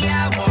way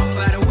I walk,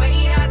 by the way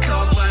I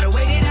talk, by the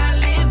way that I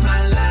live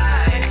my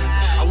life.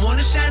 I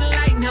wanna shine a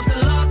light and help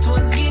the lost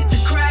ones get to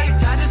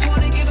Christ. I just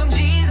wanna give him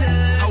Jesus.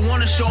 I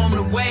wanna show them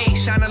the way,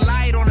 shine a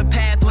light on the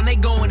path when they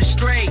going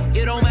astray.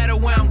 It don't matter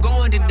where I'm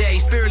going today.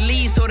 Spirit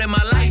leads so that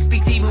my life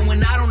speaks even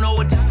when I don't know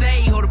what to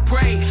say or to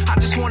pray. I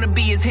just wanna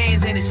be his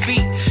hands and his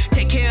feet,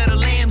 take care of the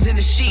lambs and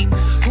the sheep.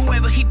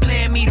 Whoever he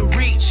planned me to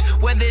reach,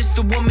 whether it's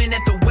the woman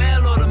at the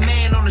well or the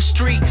man on the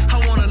street,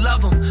 I wanna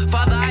love him.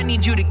 Father, I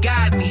need you to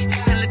guide me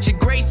and let your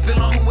grace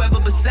spill on whoever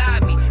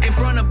beside me, in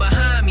front or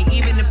behind me.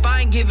 Even if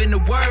I ain't giving the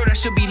word, I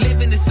should be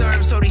living to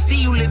serve, so they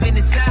see you living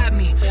inside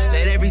me.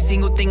 Let every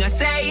single thing I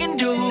say and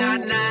do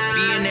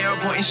be an arrow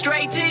pointing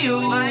straight to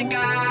you. My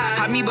God,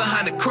 hide me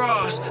behind the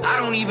cross. I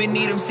don't even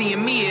need him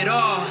seeing me at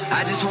all.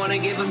 I just wanna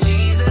give him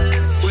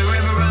Jesus,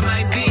 wherever I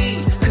might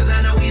be, cause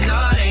I know he's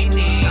all they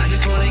need. I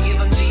just wanna give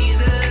him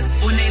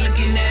Jesus. When they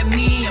looking at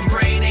me, I'm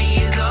praying that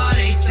he is all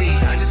they see.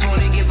 I just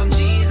wanna give him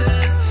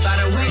Jesus. By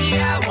the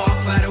way I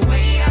walk, by the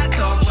way I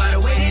talk, by the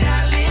way that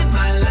I live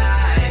my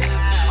life.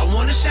 I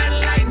wanna shine a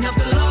light and help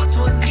the lost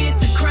ones get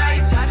to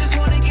Christ. I just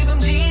wanna give him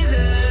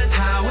Jesus.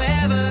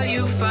 However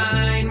you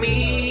find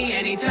me,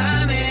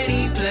 anytime,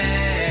 any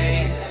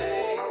place,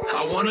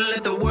 I wanna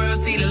let the world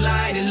see the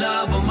light and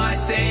love of my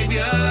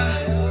Savior.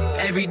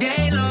 Every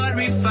day, Lord,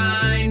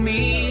 refine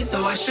me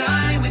so I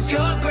shine with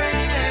your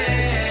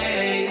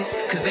grace.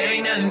 Cause there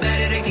ain't nothing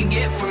better they can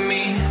get from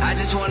me. I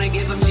just wanna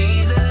give him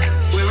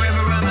Jesus, wherever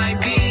I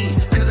might be,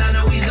 cause I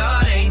know he's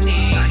all they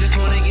need. I just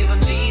wanna give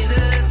him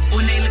Jesus.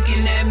 When they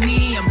looking at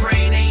me, I'm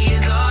praying that he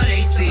is all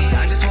they see.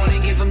 I just wanna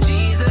give him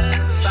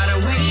Jesus. By the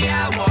way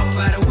I walk,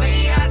 by the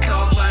way I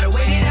talk, by the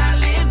way that I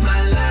live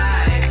my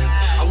life.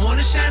 I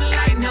wanna shine a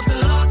light and help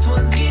the lost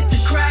ones get to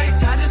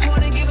Christ. I just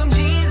wanna give him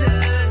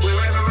Jesus,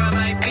 wherever I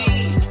might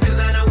be, cause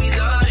I know he's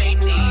all they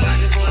need. I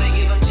just wanna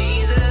give him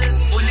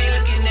Jesus. When they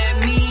looking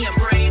at me, I'm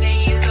praying that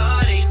he is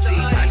all they see.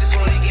 I just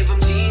wanna give him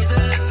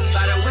Jesus.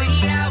 By the way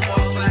I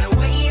walk, by the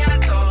way I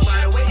talk, by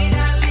the way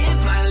that I live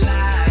my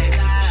life.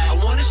 I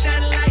wanna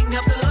shine a light and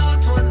help the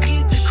lost ones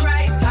get to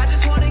Christ. I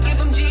just wanna give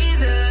him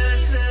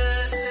Jesus.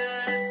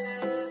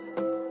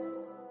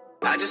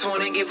 I just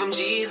wanna give him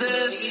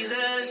Jesus.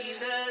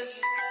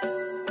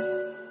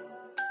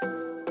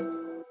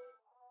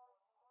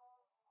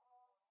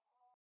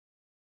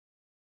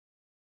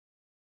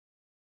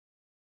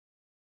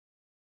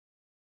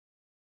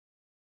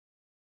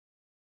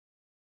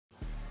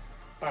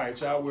 All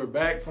right, y'all, we're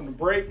back from the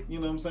break. You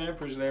know what I'm saying?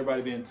 Appreciate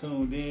everybody being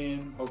tuned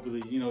in.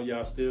 Hopefully, you know,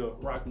 y'all still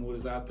rocking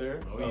with us out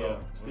there.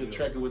 Still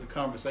trekking with the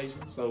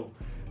conversation. So,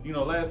 you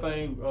know, last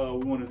thing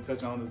we wanted to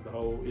touch on is the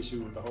whole issue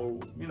with the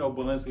whole, you know,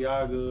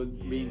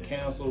 Balenciaga being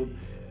canceled,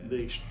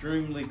 the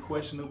extremely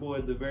questionable,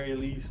 at the very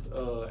least,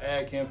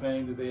 ad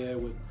campaign that they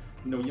had with,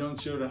 you know, young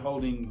children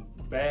holding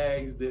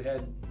bags that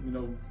had, you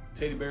know,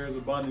 teddy bears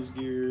or bondage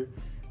gear.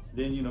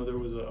 Then, you know, there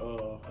was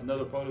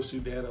another photo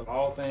shoot that had, of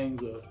all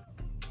things,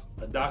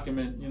 a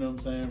document, you know what I'm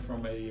saying,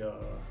 from I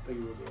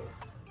think it was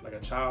a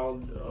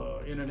child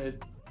internet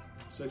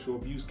sexual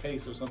abuse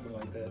case or something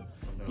like that.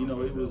 You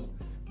know, it was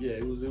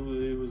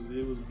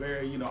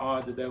very, you know,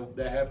 odd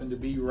that happened to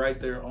be right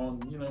there on,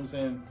 you know what I'm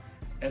saying.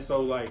 And so,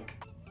 like,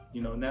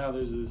 you know, now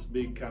there's this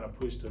big kind of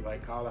push to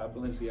like call out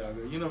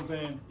Balenciaga, you know what I'm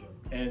saying?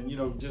 And, you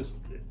know, just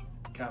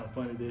kind of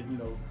funny that, you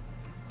know,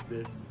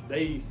 that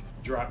they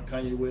dropped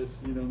Kanye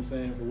West, you know what I'm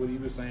saying, for what he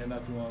was saying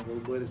not too long ago.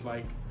 But it's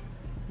like,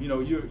 you know,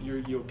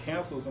 you'll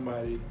cancel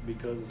somebody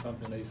because of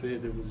something they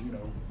said that was, you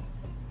know,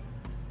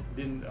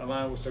 didn't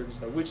align with certain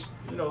stuff, which,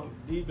 you know,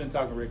 he's been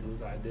talking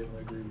reckless. I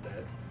definitely agree with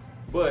that.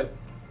 But,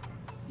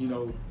 you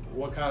know,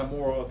 what kind of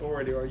moral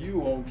authority are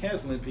you on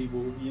canceling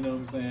people, you know what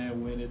I'm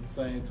saying, when at the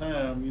same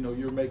time, you know,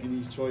 you're making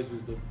these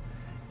choices to,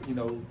 you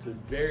know, to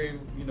very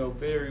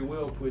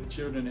well put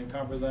children in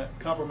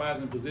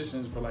compromising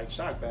positions for like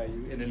shock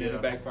value, and then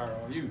it'll backfire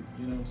on you,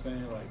 you know what I'm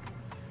saying?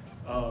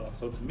 Like,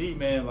 so to me,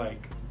 man,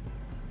 like,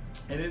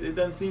 and it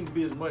doesn't seem to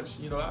be as much,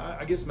 you know,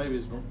 I guess maybe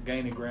it's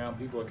gaining ground.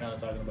 People are kind of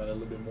talking about it a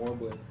little bit more,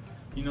 but,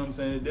 you know what I'm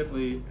saying,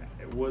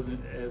 it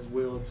wasn't as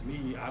well to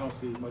me. I don't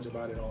see as much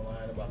about it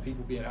online, about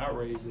people being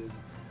outraged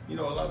as, you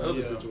know, a lot of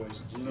other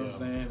situations, you know what I'm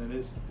saying? And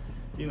it's,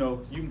 you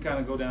know, you can kind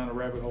of go down a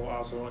rabbit hole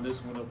also on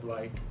this one of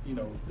like, you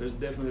know, there's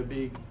definitely a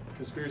big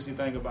conspiracy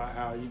thing about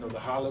how, you know, the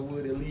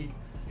Hollywood elite,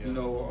 you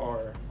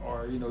know,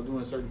 are, you know,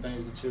 doing certain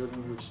things to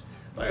children, which,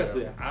 like I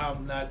said,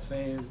 I'm not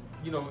saying,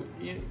 you know,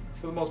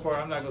 for the most part,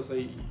 I'm not going to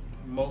say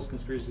most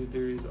conspiracy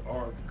theories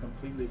are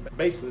completely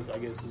baseless, I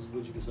guess is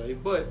what you could say.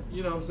 But,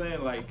 you know what I'm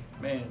saying? Like,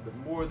 man, the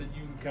more that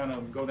you kind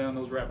of go down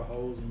those rabbit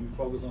holes and you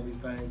focus on these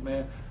things,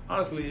 man,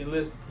 honestly,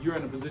 unless you're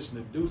in a position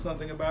to do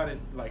something about it,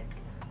 like,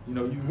 you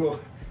know, you go,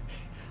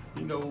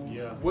 you know,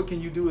 what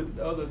can you do with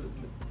the other?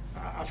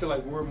 I feel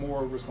like we're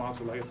more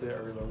responsible, like I said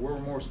earlier, we're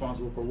more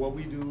responsible for what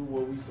we do,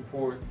 what we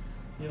support,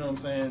 you know what I'm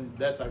saying?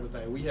 That type of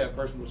thing. We have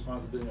personal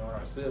responsibility on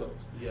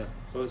ourselves. Yeah.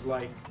 So it's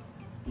like,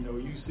 you know,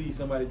 you see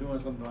somebody doing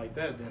something like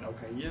that, then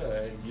okay,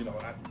 you know,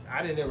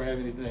 I didn't ever have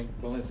anything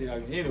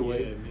Balenciaga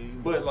anyway,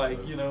 but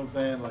like, you know what I'm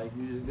saying, like,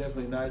 it's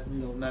definitely not, you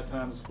know, not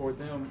time to support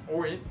them,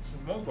 or for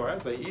the most part,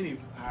 I'd say any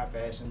high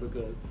fashion,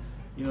 because,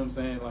 you know what I'm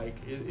saying, like,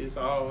 it's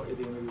all, at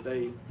the end of the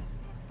day,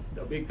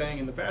 the big thing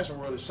in the fashion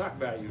world is shock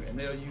value, and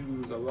they'll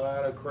use a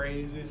lot of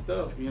crazy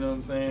stuff, you know what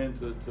I'm saying,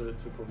 to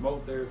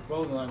promote their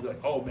clothing line. Be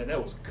like, oh man,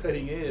 that was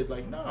cutting edge.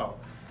 Like, no,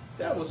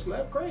 that was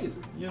slap crazy.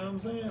 You know what I'm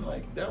saying?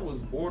 Like, that was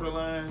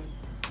borderline,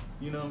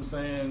 you know what I'm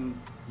saying,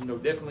 you know,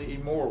 definitely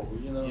immoral,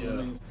 you know what I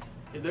mean?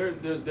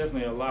 There's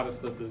definitely a lot of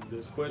stuff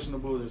that's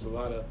questionable. There's a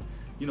lot of,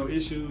 you know,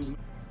 issues.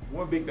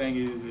 One big thing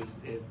is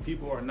if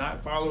people are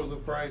not followers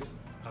of Christ,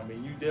 I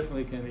mean, you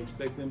definitely can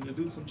expect them to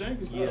do some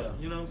janky stuff. Yeah.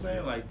 You know what I'm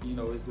saying? Like, you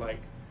know, it's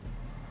like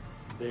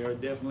they are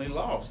definitely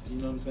lost. You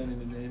know what I'm saying?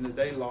 And in the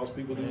day, lost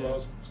people do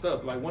lost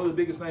stuff. Like, one of the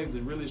biggest things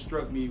that really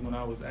struck me when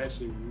I was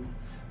actually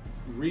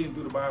reading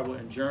through the Bible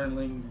and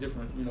journaling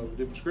different, you know,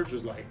 different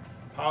scriptures, like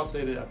Paul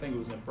said it, I think it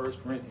was in 1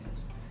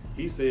 Corinthians.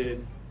 He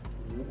said,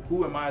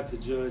 who am I to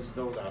judge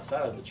those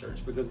outside of the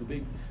church? Because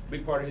the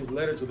big part of his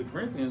letter to the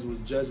Corinthians was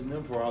judging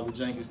them for all the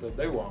janky stuff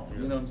they were on.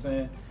 You know what I'm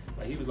saying?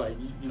 Like, he was like,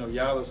 you know,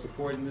 y'all are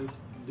supporting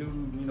this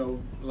dude, you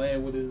know,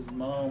 laying with his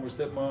mom or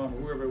stepmom or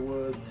whoever it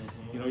was.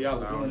 You know,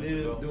 y'all are doing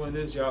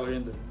this, y'all are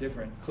in the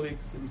different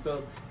cliques and stuff.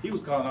 He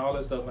was calling all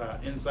that stuff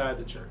out inside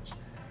the church.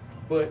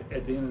 But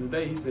at the end of the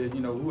day, he said,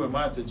 you know, who am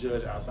I to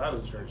judge outside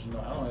of the church? You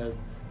know, I don't have,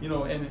 you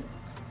know, and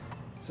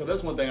so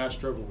that's one thing I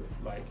struggle with.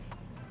 Like,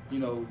 you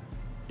know,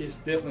 it's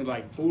definitely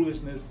like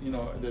foolishness, you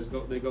know,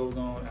 that goes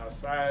on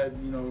outside,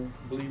 you know,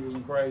 believers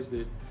in Christ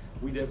that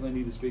we definitely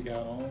need to speak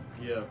out on.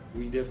 Yeah.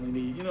 We definitely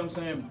need, you know what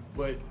I'm saying?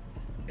 But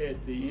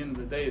at the end of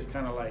the day, it's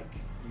kind of like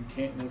you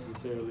can't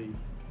necessarily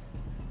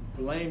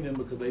blame them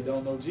because they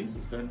don't know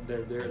Jesus.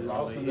 They're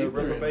lost in their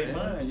reprobate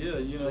mind. Yeah,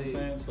 you know what I'm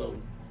saying? So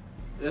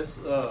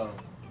that's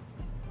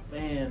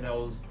man,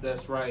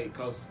 that's right.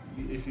 Because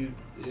if you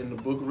in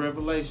the Book of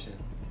Revelation,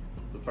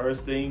 the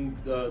first thing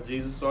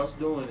Jesus starts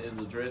doing is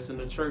addressing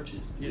the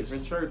churches,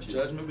 different churches.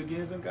 Judgment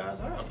begins in God's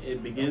house.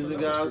 It begins in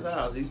God's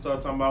house. He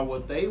starts talking about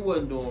what they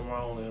wasn't doing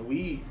wrong, and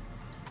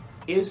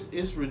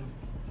it's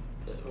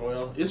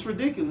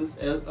ridiculous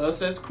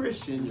us as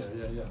Christians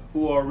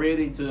who are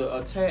ready to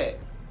attack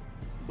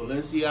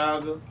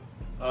Balenciaga,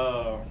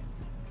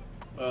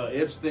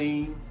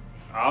 Epstein,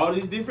 all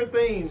these different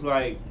things.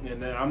 Like,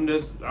 and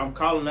I'm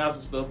calling out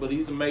some stuff, but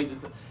these are major.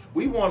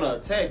 We want to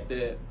attack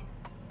that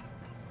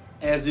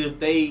as if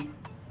they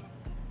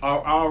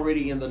are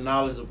already in the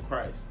knowledge of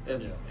Christ,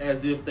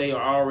 as if they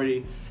are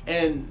already.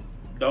 And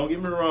don't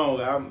get me wrong,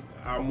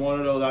 I'm one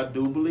of those. I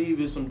do believe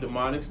there's some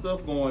demonic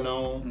stuff going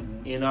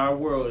on in our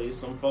world. There's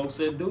some folks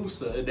that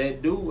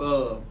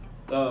do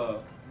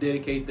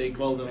dedicate their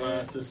clothing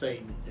lines to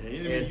Satan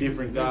and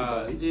different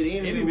gods. The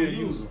enemy will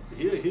use them.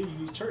 He'll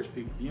use church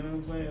people. You know what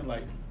I'm saying?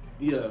 Like,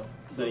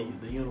 say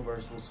the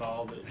universe will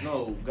solve it.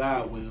 No,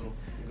 God will.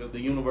 Because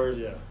the universe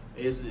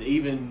is,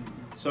 even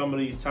some of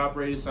these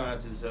top-rated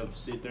scientists have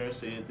sit there and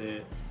said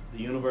that the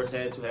universe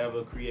had to have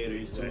a creator.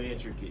 It's too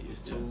intricate.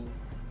 It's too,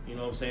 you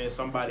know what I'm saying?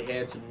 Somebody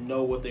had to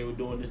know what they were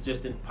doing. This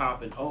just didn't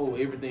pop and,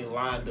 everything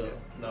lined up.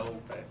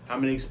 No. How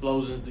many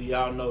explosions do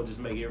y'all know just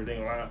make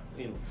everything line?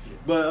 You know.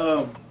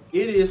 But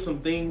it is some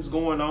things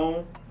going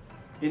on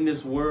in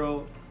this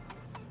world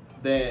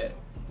that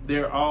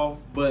they're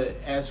off. But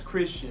as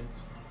Christians,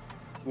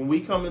 when we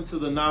come into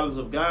the knowledge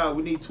of God,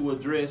 we need to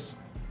address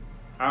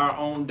our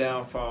own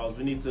downfalls.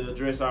 We need to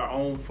address our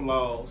own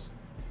flaws.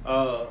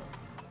 The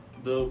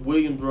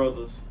Williams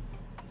brothers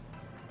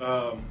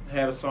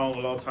had a song a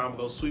long time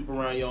ago, "Sweep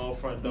around your own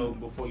front door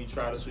before you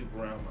try to sweep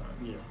around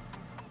mine." Yeah.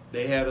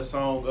 They had a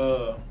song,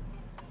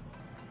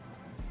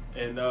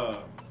 and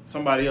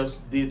somebody else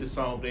did the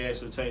song. They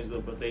actually changed it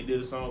up, but they did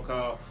a song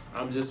called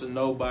 "I'm Just a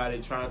Nobody,"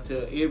 trying to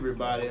tell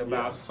everybody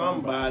about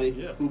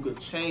somebody who could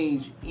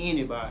change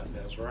anybody.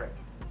 That's right.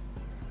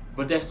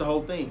 But that's the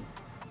whole thing.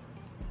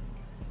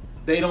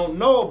 They don't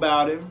know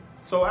about him,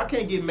 so I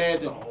can't get mad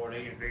at them. Oh,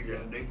 they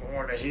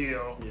going to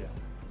hell. Yeah.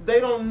 They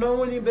don't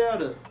know any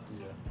better.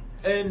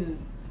 Yeah.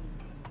 And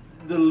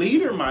the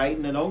leader might,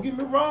 and don't get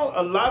me wrong,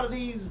 I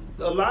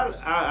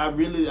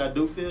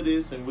do feel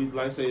this, and we,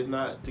 like I say, it's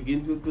not to get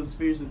into a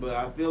conspiracy, but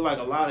I feel like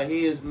a lot of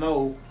heads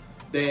know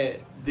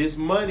that this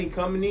money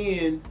coming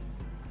in,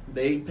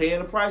 they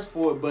paying the price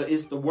for it, but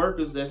it's the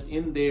workers that's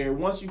in there.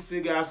 Once you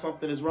figure out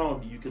something is wrong,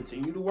 do you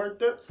continue to work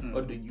there,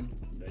 or do you,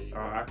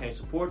 I can't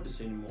support this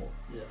anymore?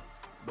 Yeah.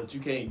 But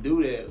you can't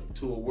do that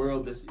to a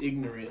world that's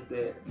ignorant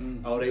that,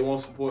 they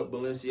won't support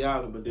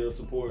Balenciaga, but they'll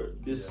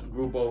support this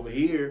group over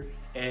here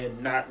and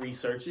not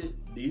research it.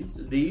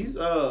 These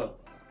I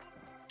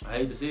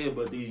hate to say it,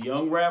 but these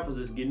young rappers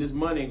is getting this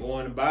money and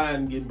going and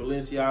buying, getting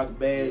Balenciaga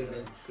bags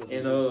and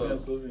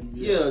expensive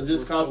and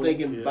just cause they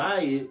can yeah. buy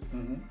it.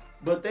 Mm-hmm.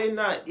 But they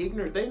not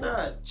ignorant. They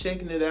not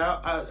checking it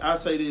out. I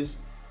say this,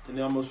 and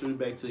then I'm gonna shoot it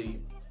back to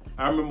you.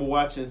 I remember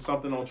watching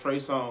something on Trey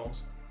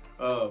Songz.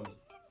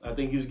 I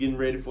think he was getting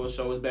ready for a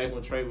show. It was back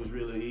when Trey was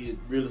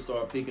really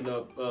started picking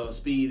up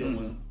speed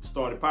and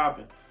started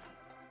popping.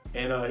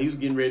 And he was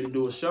getting ready to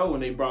do a show,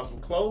 and they brought some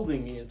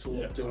clothing in to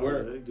him to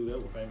wear. They do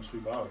that with famous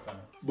people all the time.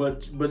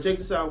 But check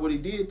this out. What he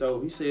did though,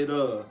 he said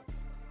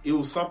it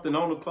was something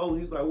on the clothes.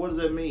 He was like, "What does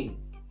that mean?"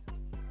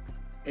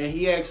 And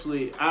he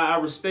actually, I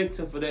respect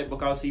him for that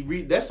because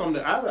that's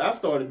something that I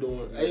started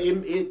doing.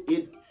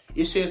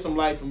 It shed some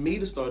light for me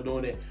to start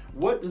doing that.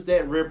 What does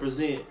that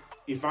represent?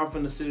 If I'm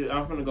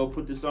finna go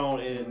put this on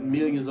and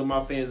millions of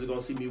my fans are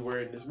gonna see me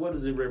wearing this, what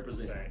does it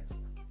represent? Thanks.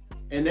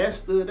 And that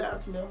stood out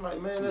to me. I'm like,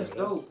 man, that's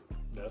dope.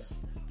 That's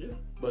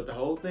But the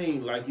whole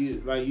thing, like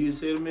you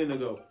said a minute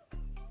ago,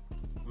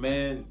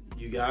 man,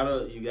 you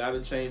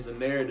gotta change the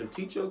narrative.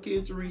 Teach your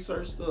kids to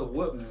research stuff.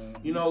 What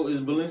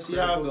is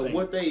Balenciaga?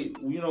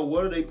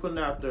 What are they putting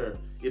out there?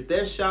 If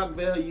that shock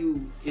value,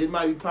 it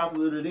might be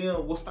popular to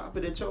them. Well, stop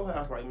it at your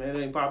house. Like, man,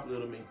 it ain't popular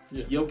to me.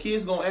 Yeah. Your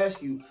kids gonna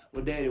ask you,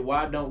 well, Daddy,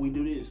 why don't we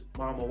do this?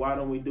 Mama, why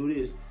don't we do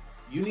this?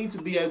 You need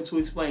to be able to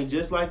explain,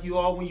 just like you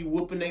are when you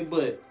whooping their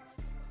butt.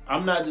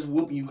 I'm not just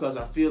whooping you because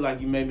I feel like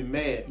you made me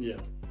mad. Yeah.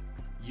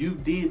 You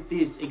did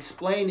this.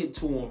 Explain it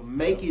to them.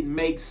 Make it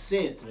make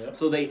sense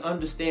so they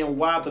understand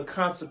why the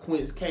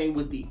consequence came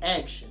with the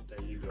action.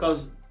 There you go.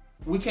 Because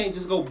we can't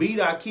just go beat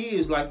our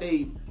kids like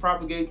they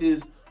propagate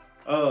this,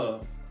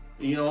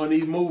 in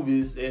these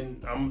movies.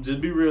 And I'm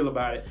just be real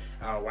about it.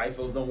 White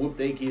folks don't whoop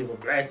their kids, but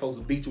black folks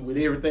will beat you with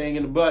everything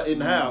in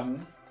the house.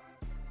 And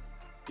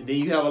then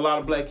you have a lot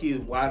of black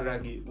kids. Why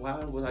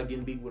was I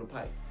getting beat with a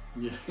pipe?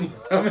 Yeah.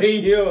 I mean,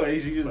 he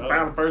just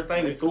found the first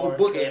thing and threw a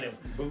book at him.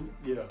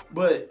 Yeah.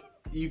 But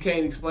you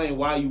can't explain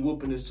why you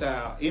whooping this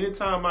child.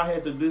 Anytime I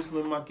had to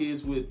discipline my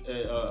kids with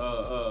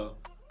a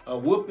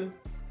whooping,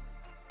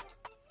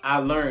 I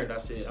learned. I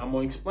said, I'm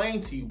gonna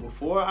explain to you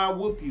before I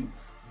whoop you.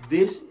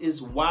 This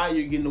is why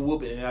you're getting a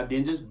whooping, and I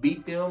didn't just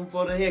beat them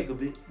for the heck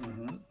of it.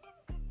 Mm-hmm.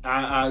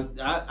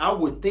 I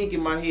would think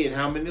in my head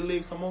how many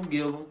licks I'm gonna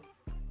give them,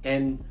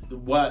 and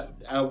what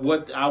I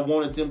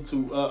wanted them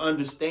to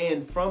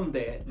understand from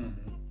that. Mm-hmm.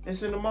 And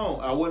send them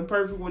on. I wasn't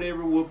perfect with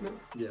every whooping.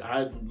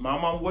 Yeah.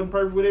 My mom wasn't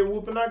perfect with every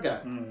whooping I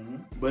got. Mm-hmm.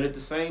 But at the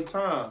same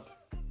time,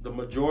 the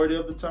majority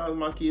of the times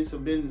my kids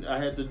I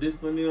had to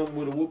discipline them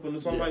with a whooping or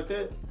something like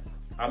that.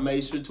 I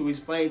made sure to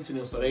explain to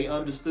them so they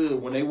understood.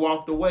 When they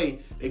walked away,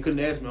 they couldn't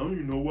ask me, I don't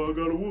even know why I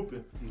got a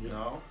whooping. You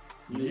know?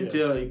 You can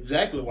tell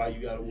exactly why you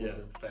got a whooping.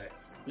 Yeah,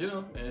 facts. And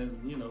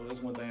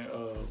that's one thing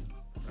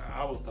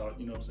I was taught,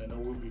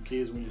 don't whoop your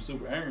kids when you're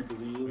super angry because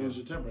then you lose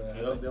your temper. I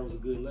think that was a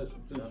good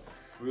lesson too.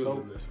 Good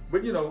lesson.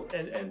 But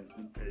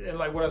and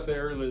like what I said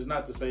earlier is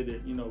not to say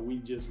that we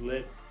just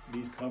let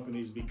these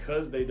companies,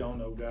 because they don't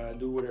know God,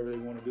 do whatever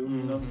they want to do.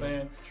 You know what I'm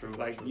saying? True.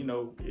 Like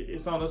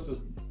it's on us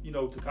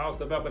to call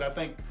stuff out. But I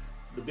think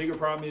the bigger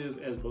problem is,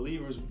 as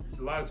believers,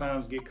 a lot of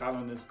times get caught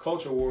in this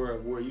culture war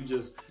of where you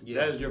just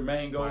that is your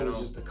main goal is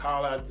just to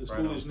call out this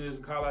foolishness,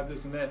 call out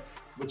this and that.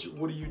 But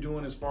what are you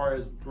doing as far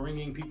as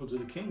bringing people to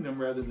the kingdom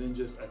rather than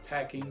just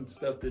attacking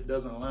stuff that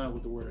doesn't align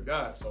with the Word of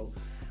God? So,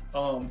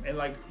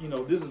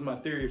 this is my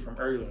theory from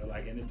earlier,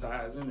 and it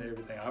ties into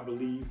everything. I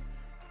believe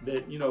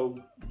that,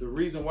 the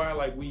reason why,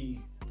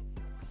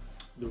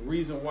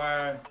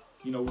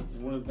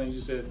 one of the things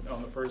you said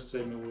on the first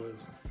segment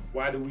was,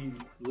 why do we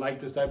like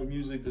this type of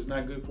music that's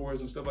not good for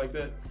us and stuff like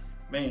that?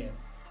 Man,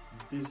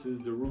 this is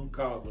the root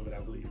cause of it, I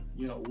believe.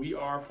 We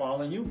are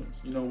fallen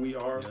humans. We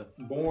are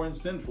born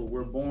sinful.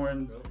 We're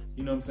born,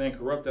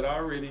 corrupted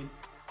already.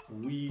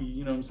 we,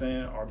 you know what I'm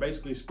saying, are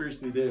basically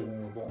spiritually dead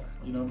when we're born.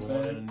 You know what I'm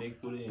saying? Born in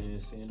iniquity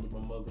and sin to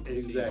my mother.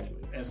 Exactly.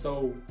 And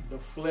so the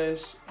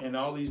flesh and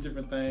all these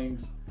different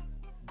things,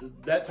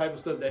 that type of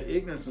stuff, that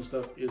ignorance and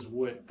stuff is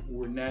what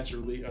we're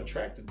naturally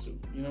attracted to.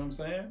 You know what I'm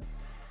saying?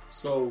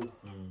 So,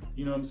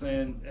 you know what I'm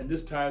saying? And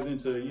this ties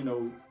into, you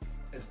know,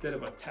 instead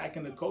of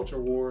attacking the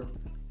culture war,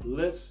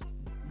 let's,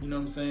 you know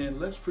what I'm saying,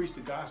 let's preach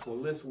the gospel.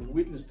 Let's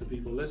witness to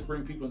people. Let's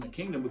bring people in the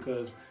kingdom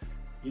because,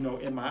 you know,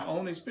 in my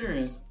own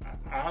experience,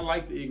 I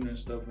liked the ignorant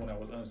stuff when I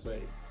was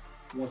unsaved.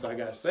 Once I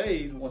got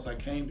saved, once I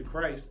came to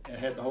Christ and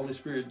had the Holy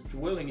Spirit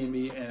dwelling in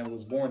me and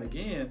was born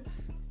again,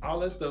 all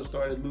that stuff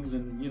started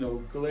losing, you know,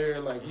 glare,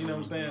 like, you know what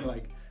I'm saying?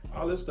 Like,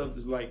 all this stuff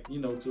is like, you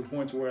know, to the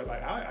point to where,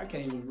 like, I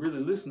can't even really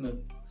listen to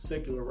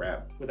secular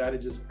rap without it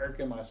just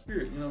irking my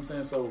spirit, you know what I'm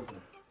saying? So,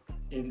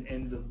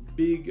 in the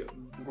big,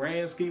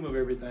 grand scheme of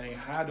everything,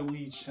 how do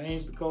we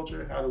change the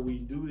culture? How do we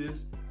do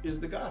this? Is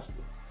the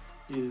gospel.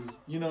 Is,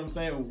 you know what I'm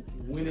saying,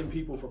 winning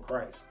people for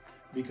Christ.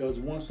 Because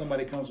once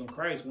somebody comes from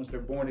Christ, once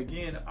they're born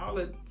again, all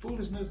that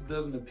foolishness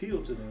doesn't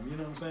appeal to them. You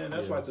know what I'm saying?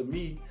 That's why to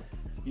me,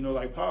 you know,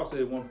 like Paul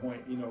said at one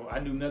point, you know, I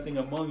knew nothing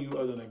among you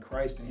other than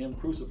Christ and him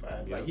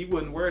crucified. Like he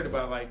wasn't worried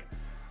about like,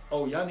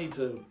 oh, y'all need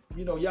to,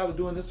 you know, y'all are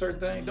doing this certain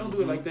thing. Don't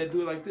do it like that,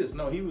 do it like this.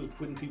 No, he was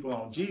putting people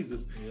on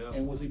Jesus.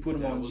 And once he put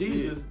them on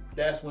Jesus,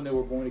 that's when they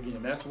were born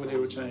again. That's where they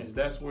were changed.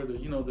 That's where the,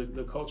 you know,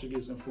 the culture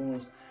gets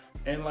influenced.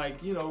 And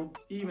like, you know,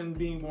 even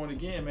being born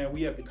again, man,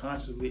 we have to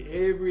consciously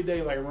every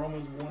day, like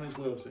Romans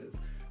 1:12 says,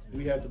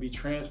 we have to be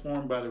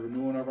transformed by the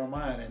renewing of our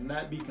mind and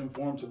not be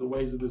conformed to the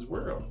ways of this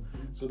world.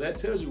 So that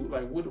tells you,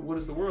 like, what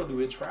does the world do?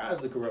 It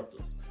tries to corrupt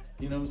us.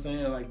 You know what I'm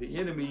saying? Like the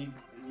enemy,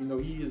 you know,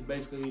 he is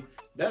basically,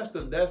 that's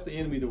the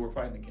enemy that we're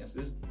fighting against.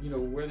 This, you know,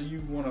 whether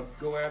you want to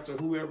go after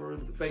whoever,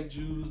 the fake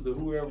Jews, the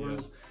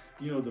whoever's,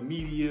 you know, the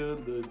media,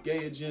 the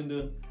gay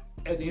agenda,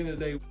 at the end of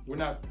the day, we're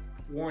not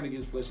warring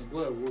against flesh and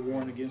blood. We're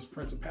warring against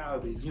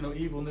principalities, you know,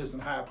 evilness in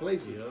high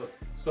places.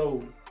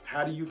 So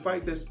how do you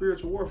fight that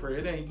spiritual warfare?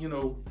 It ain't, you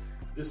know,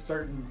 this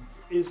certain,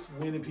 it's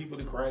winning people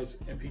to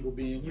Christ and people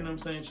being, you know what I'm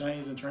saying,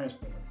 changed and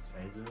transformed.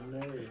 Changing the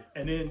narrative.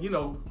 And then, you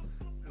know,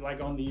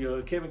 like on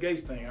the Kevin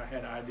Gates thing, I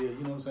had an idea, you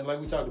know what I'm saying,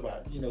 like we talked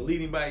about, you know,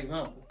 leading by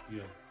example.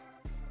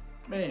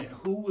 Man,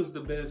 who was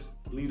the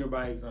best leader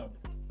by example?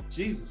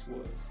 Jesus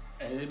was.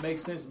 And it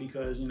makes sense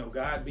because, you know,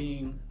 God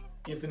being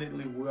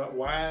infinitely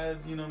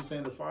wise, you know what I'm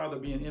saying, the Father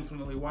being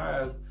infinitely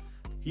wise,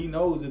 he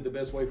knows that the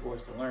best way for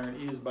us to learn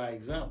is by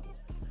example.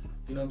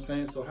 You know what I'm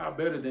saying? So how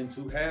better than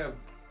to have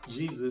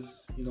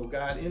Jesus, you know,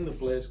 God in the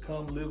flesh,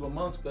 come live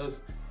amongst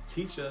us,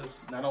 teach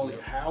us not only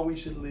how we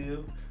should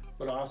live,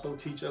 but also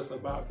teach us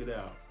about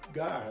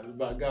God,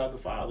 about God the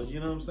Father. You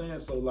know what I'm saying?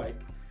 So like,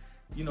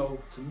 you know,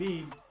 to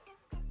me,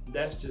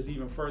 that's just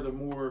even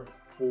furthermore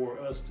for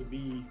us to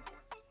be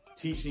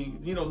teaching,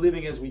 you know,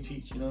 living as we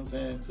teach, you know what I'm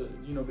saying? To,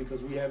 you know,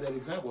 because we have that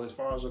example as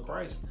far as of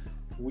Christ.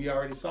 We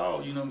already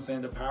saw, you know what I'm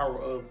saying, the power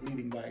of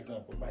leading by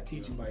example, by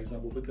teaching by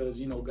example, because,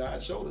 you know,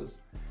 God showed us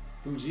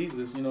through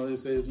Jesus, you know, it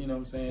says, you know what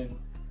I'm saying,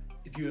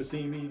 if you have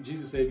seen me,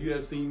 Jesus said, if you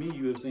have seen me,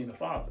 you have seen the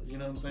Father. You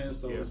know what I'm saying?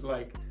 So it's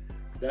like,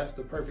 that's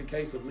the perfect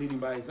case of leading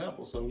by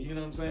example. So, you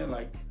know what I'm saying?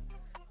 Like,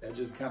 that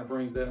just kind of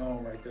brings that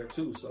home right there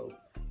too. So,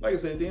 like I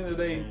said, at the end of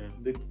the day,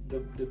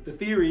 the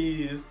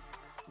theory is,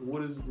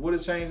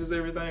 what changes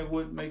everything?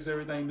 What makes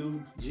everything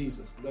new?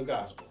 Jesus, the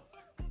gospel,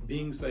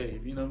 being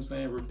saved. You know what I'm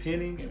saying?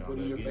 Repenting and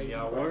putting your faith in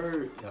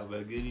Christ. Y'all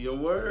better get in your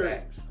word.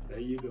 Facts. There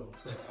you go.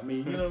 So, I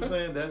mean, you know what I'm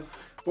saying? That's,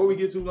 before we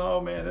get too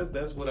long, man,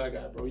 that's what I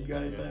got, bro. You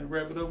got anything to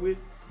wrap it up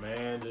with?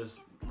 Man,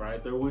 just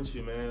right there with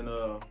you, man.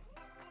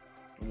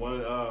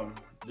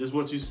 Just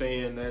what you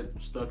saying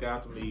that stuck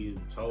out to me.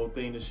 This whole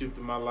thing that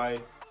shifted my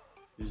life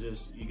is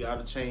just, you got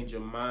to change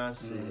your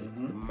mindset.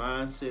 The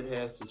mindset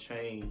has to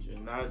change,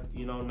 and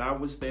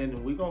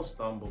notwithstanding, we gonna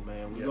stumble,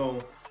 man. We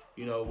gonna,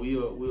 you know,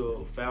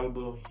 we're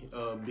fallible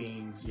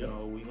beings. You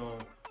know,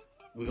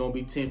 we gonna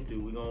be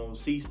tempted. We gonna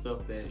see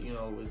stuff that, you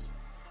know, is.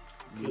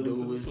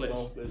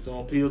 It's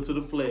on appeal to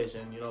the flesh,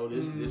 and you know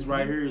this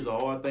right here is a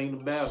hard thing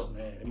to battle.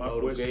 Man, in my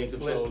flesh, the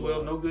flesh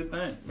dwell no good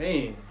thing.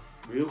 Man,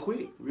 real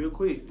quick.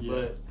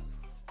 But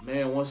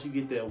man, once you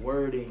get that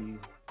word in you,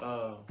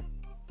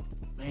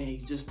 man,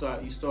 you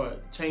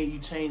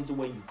change the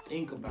way you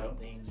think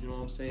about things. You know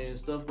what I'm saying?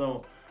 Stuff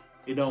don't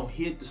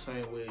hit the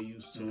same way it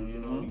used to. You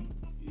know,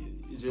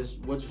 it's just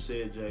what you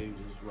said, Jay,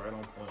 was just right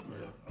on point,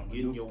 man.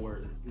 Getting your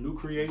word. New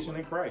creation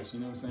in Christ. You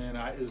know what I'm saying?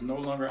 It's no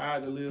longer I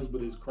that lives,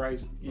 but it's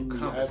Christ in me.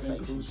 I've been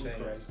crucified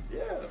with Christ.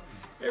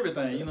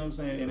 Everything. You know what I'm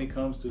saying? And it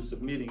comes to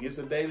submitting. It's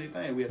a daily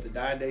thing. We have to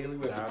die daily.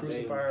 We have to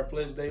crucify our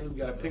flesh daily. We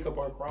got to pick up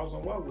our cross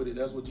and walk with it.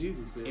 That's what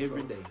Jesus said.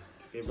 Every day.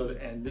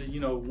 And you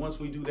know,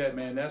 once we do that,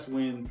 man, that's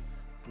when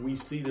we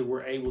see that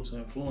we're able to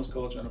influence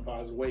culture in a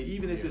positive way,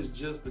 even if it's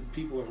just the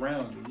people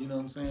around you. You know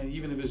what I'm saying?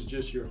 Even if it's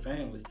just your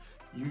family.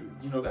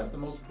 You know, that's the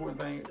most important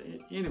thing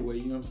anyway.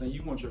 You know what I'm saying?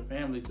 You want your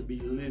family to be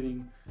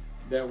living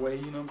that way,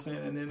 you know what I'm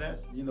saying? And then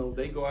that's,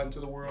 they go out into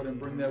the world and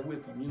bring that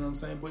with them, you know what I'm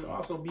saying? But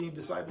also be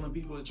discipling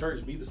people at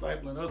church, be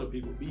discipling other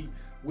people, be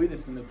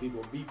witnessing to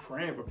people, be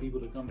praying for people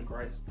to come to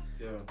Christ.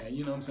 Yeah. And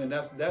you know what I'm saying?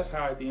 That's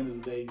how at the end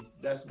of the day,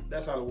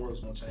 that's how the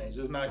world's gonna change.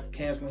 It's not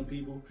canceling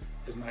people,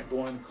 it's not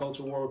going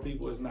culture war with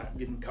people, it's not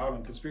getting caught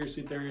in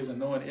conspiracy theories and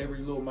knowing every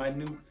little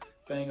minute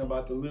thing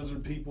about the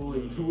lizard people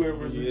and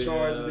whoever's in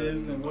charge of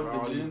this and what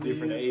the agenda is.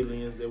 Different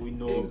aliens that we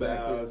know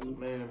about.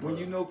 Man, when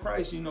you know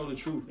Christ, you know the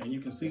truth and you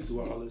can see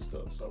through all this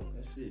stuff. So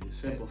that's it. It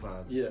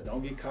simplifies. Yeah,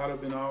 don't get caught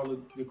up in all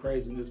the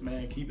craziness,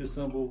 man. Keep it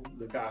simple,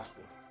 the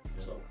gospel.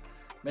 Yeah. So,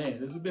 man,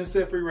 this has been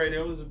Set Free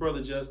Radio. This is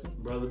Brother Justin.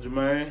 Brother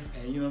Jermaine.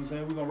 And you know what I'm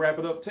saying? We're going to wrap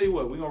it up. Tell you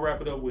what, we're going to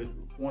wrap it up with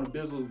one of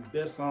Bizzle's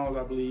best songs,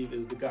 I believe,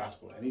 is the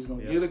gospel. And he's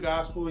going to give the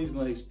gospel. He's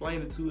going to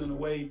explain it to you in a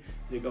way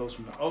that goes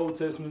from the Old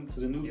Testament to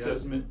the New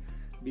Testament,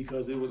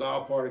 because it was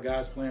all part of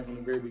God's plan from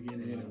the very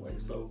beginning anyway.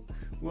 So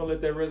we're going to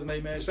let that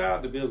resonate, man. Shout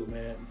out to Bizzle,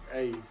 man.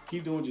 Hey,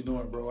 keep doing what you're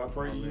doing, bro. I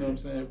pray, you know what I'm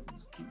saying?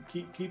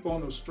 Keep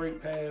on the straight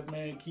path,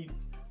 man. Keep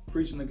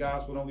preaching the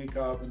gospel. Don't get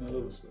caught up in the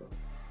other stuff.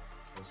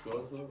 That's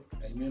what's up.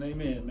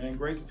 Amen, man.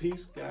 Grace and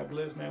peace. God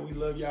bless, man. We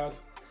love y'all.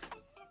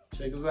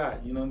 Check us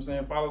out. You know what I'm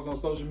saying? Follow us on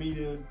social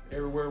media,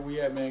 everywhere we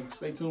at, man.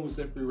 Stay tuned with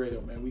Set Free Radio,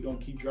 man. We going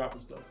to keep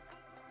dropping stuff.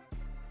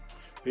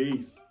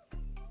 Peace.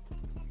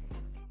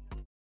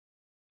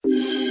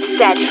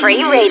 Set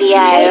Free Radio.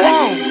 Hey,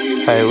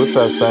 Dad. Hey, what's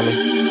up, Sonny?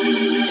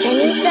 Can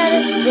you tell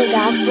us the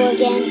gospel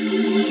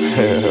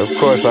again? Of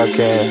course I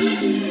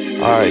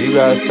can. All right, you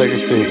guys take a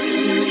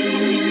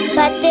seat.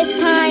 But this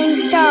time,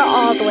 start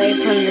all the way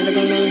from the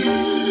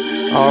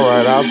beginning. All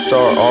right, I'll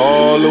start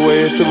all the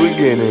way at the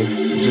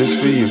beginning, just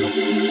for you.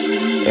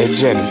 At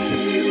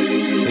Genesis.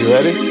 You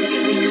ready?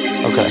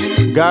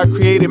 Okay. God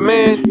created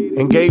man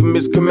and gave him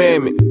his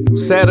commandment.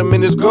 Sat him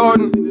in his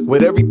garden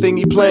with everything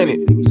he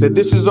planted. Said,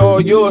 this is all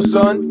yours,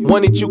 son.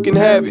 Want it, you can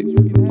have it.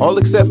 All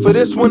except for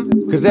this one,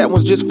 cause that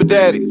one's just for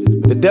daddy.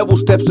 The devil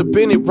steps up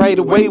in it right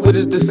away with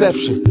his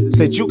deception.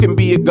 Said you can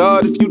be a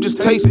god if you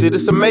just taste it.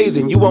 It's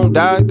amazing. You won't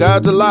die.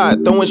 God's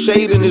alive, throwing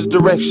shade in his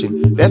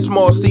direction. That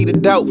small seed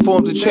of doubt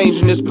forms a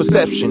change in his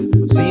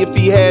perception. See, if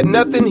he had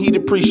nothing, he'd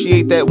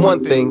appreciate that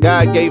one thing.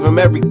 God gave him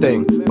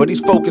everything, but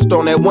he's focused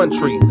on that one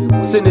tree.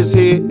 Sin is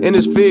here, in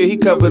his fear, he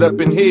covered up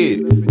in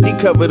hid. He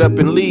covered up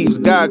in leaves,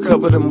 God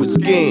covered him with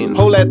skin.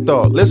 Hold that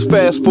thought, let's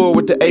fast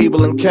forward to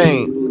Abel and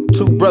Cain.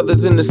 Two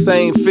brothers in the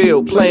same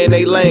field, playing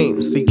they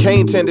lane. See,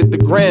 Cain tended the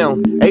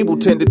ground, Abel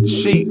tended the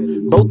sheep.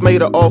 Both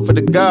made an offer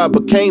to God,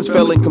 but Cain's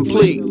fell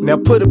incomplete. Now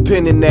put a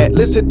pin in that,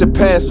 let's hit the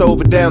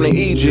Passover down in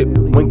Egypt.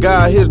 When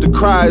God hears the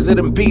cries of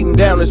them beating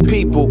down his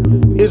people.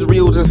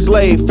 Israel's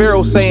enslaved,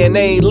 Pharaoh saying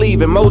they ain't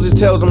leaving. Moses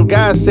tells him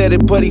God said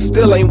it, but he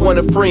still ain't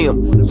want to free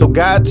him. So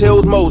God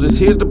tells Moses,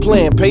 here's the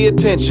plan, pay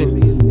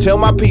attention. Tell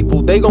my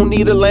people, they gon'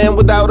 need a lamb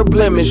without a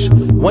blemish.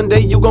 One day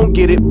you gon'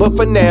 get it, but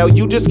for now,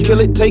 you just kill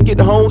it, take it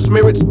home,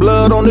 smear its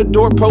blood on the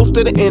doorpost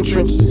of the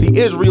entrance. See,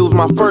 Israel's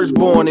my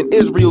firstborn, and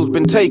Israel's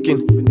been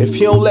taken. If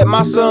he don't let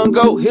my son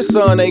go, his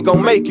son ain't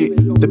gon' make it.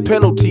 The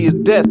penalty is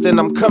death, and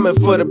I'm coming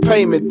for the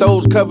payment.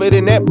 Those covered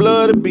in that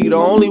blood will be the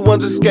only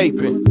ones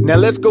escaping. Now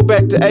let's go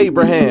back to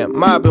Abraham,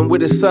 mobbing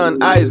with his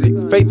son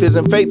Isaac. Faith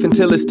isn't faith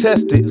until it's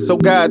tested, so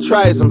God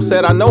tries him.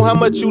 Said, I know how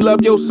much you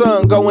love your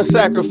son, go and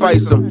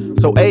sacrifice him.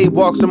 So Abe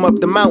walks him up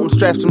the mountain,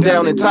 straps him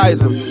down and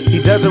ties him. He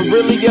doesn't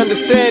really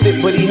understand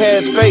it, but he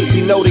has faith.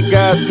 He know that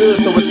God's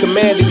good, so it's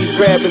commanded. He's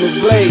grabbing his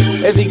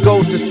blade. As he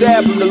goes to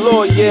stab him, the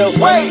Lord yells,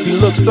 wait! He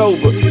looks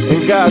over,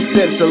 and God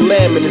sent the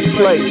lamb in his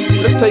place.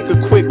 Let's take a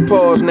quick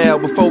pause now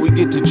before we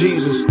get to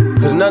Jesus.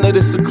 Cause none of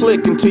this will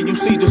click until you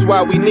see just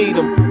why we need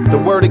him. The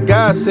word of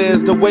God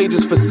says the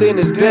wages for sin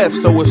is death.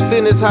 So if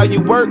sin is how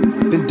you work,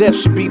 then death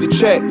should be the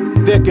check.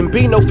 There can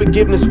be no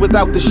forgiveness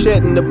without the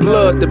shedding of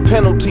blood. The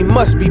penalty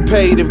must be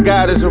paid if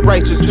God is a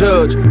righteous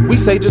judge. We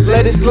say just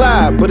let it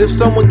slide, but if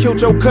someone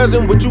killed your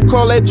cousin, would you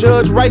call that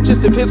judge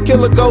righteous if his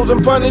killer goes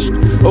unpunished?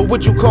 Or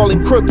would you call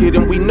him crooked?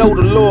 And we know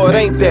the Lord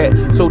ain't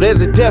that. So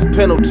there's a death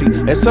penalty,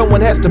 and someone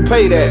has to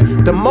pay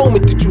that. The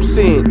moment that you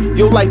sin,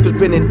 your life has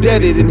been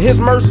indebted, and his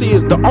mercy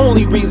is the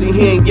only reason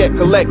he ain't yet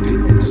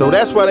collected. So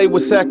that's why they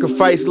would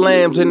sacrifice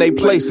lambs in their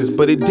places,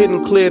 but it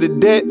didn't clear the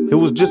debt, it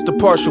was just a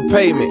partial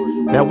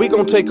payment. Now we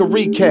gon' take a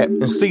recap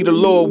and see the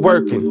Lord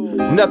working.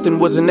 Nothing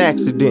was an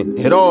accident,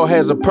 it all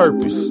has a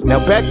purpose.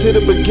 Now back to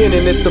the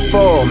beginning at the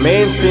fall.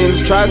 Man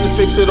sins, tries to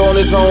fix it on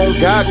his own.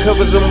 God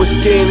covers him with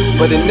skins,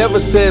 but it never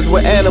says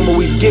what animal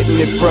he's getting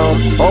it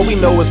from. All we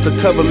know is to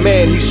cover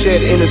man, he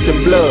shed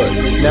innocent blood.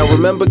 Now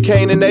remember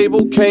Cain and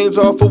Abel? Cain's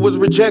offer was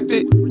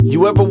rejected.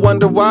 You ever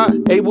wonder why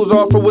Abel's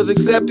offer was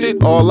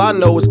accepted? All I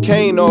know is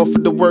Cain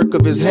offered the work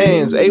of his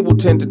hands. Abel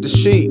tended the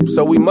sheep,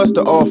 so he must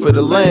have offered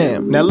a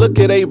lamb. Now look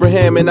at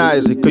Abraham and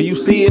Isaac. Are you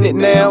seeing it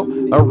now?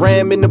 A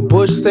ram in the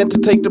bush sent to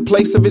take the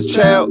place of his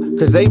child.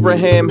 Cause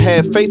Abraham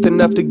had faith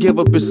enough to give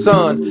up his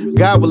son.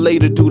 God would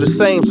later do the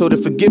same so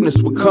that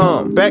forgiveness would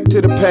come. Back to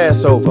the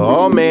Passover.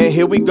 Oh man,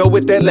 here we go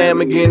with that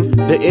lamb again.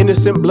 The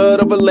innocent blood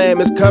of a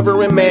lamb is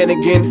covering man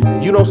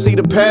again. You don't see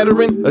the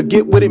pattern or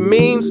get what it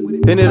means?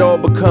 Then it all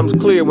becomes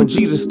clear when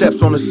Jesus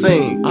steps on the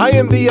scene. I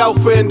am the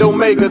Alpha and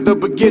Omega, the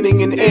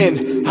beginning and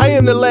end. I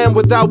am the Lamb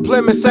without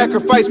blemish,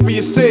 sacrifice for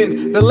your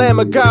sin. The Lamb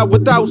of God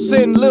without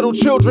sin, little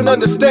children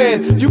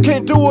understand. You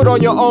can't do it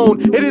on your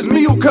own, it is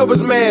me who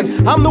covers man.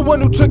 I'm the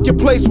one who took your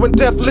place when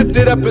death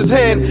lifted up his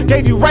hand.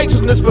 Gave you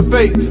righteousness for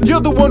faith.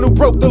 You're the one who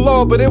broke the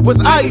law, but it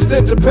was I he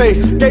sent to pay.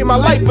 Gave my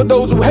life for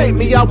those who hate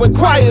me. I went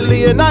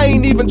quietly and I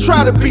ain't even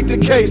try to beat the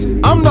case.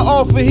 I'm the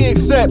offer he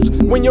accepts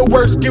when your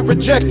works get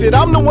rejected.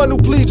 I'm the one who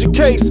pleads your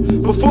case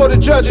before the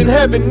judge in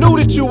heaven. Knew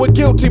that you were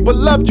guilty but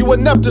loved you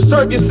enough to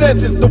serve your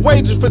sentence. The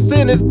wages for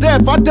sin is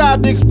death. I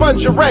died to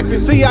expunge your record.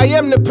 See, I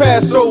am the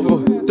Passover.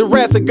 The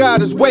wrath of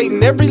God is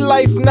waiting. Every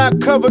life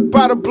not covered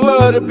by the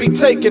blood to be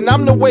taken.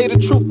 I'm the way, the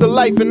truth, the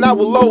life, and I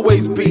will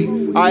always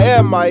be. I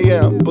am.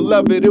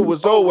 Beloved, it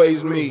was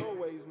always me.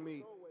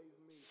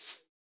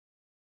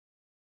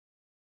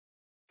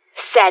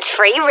 Set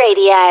Free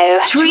Radio.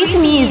 Truth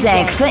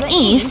music for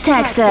East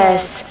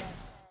Texas.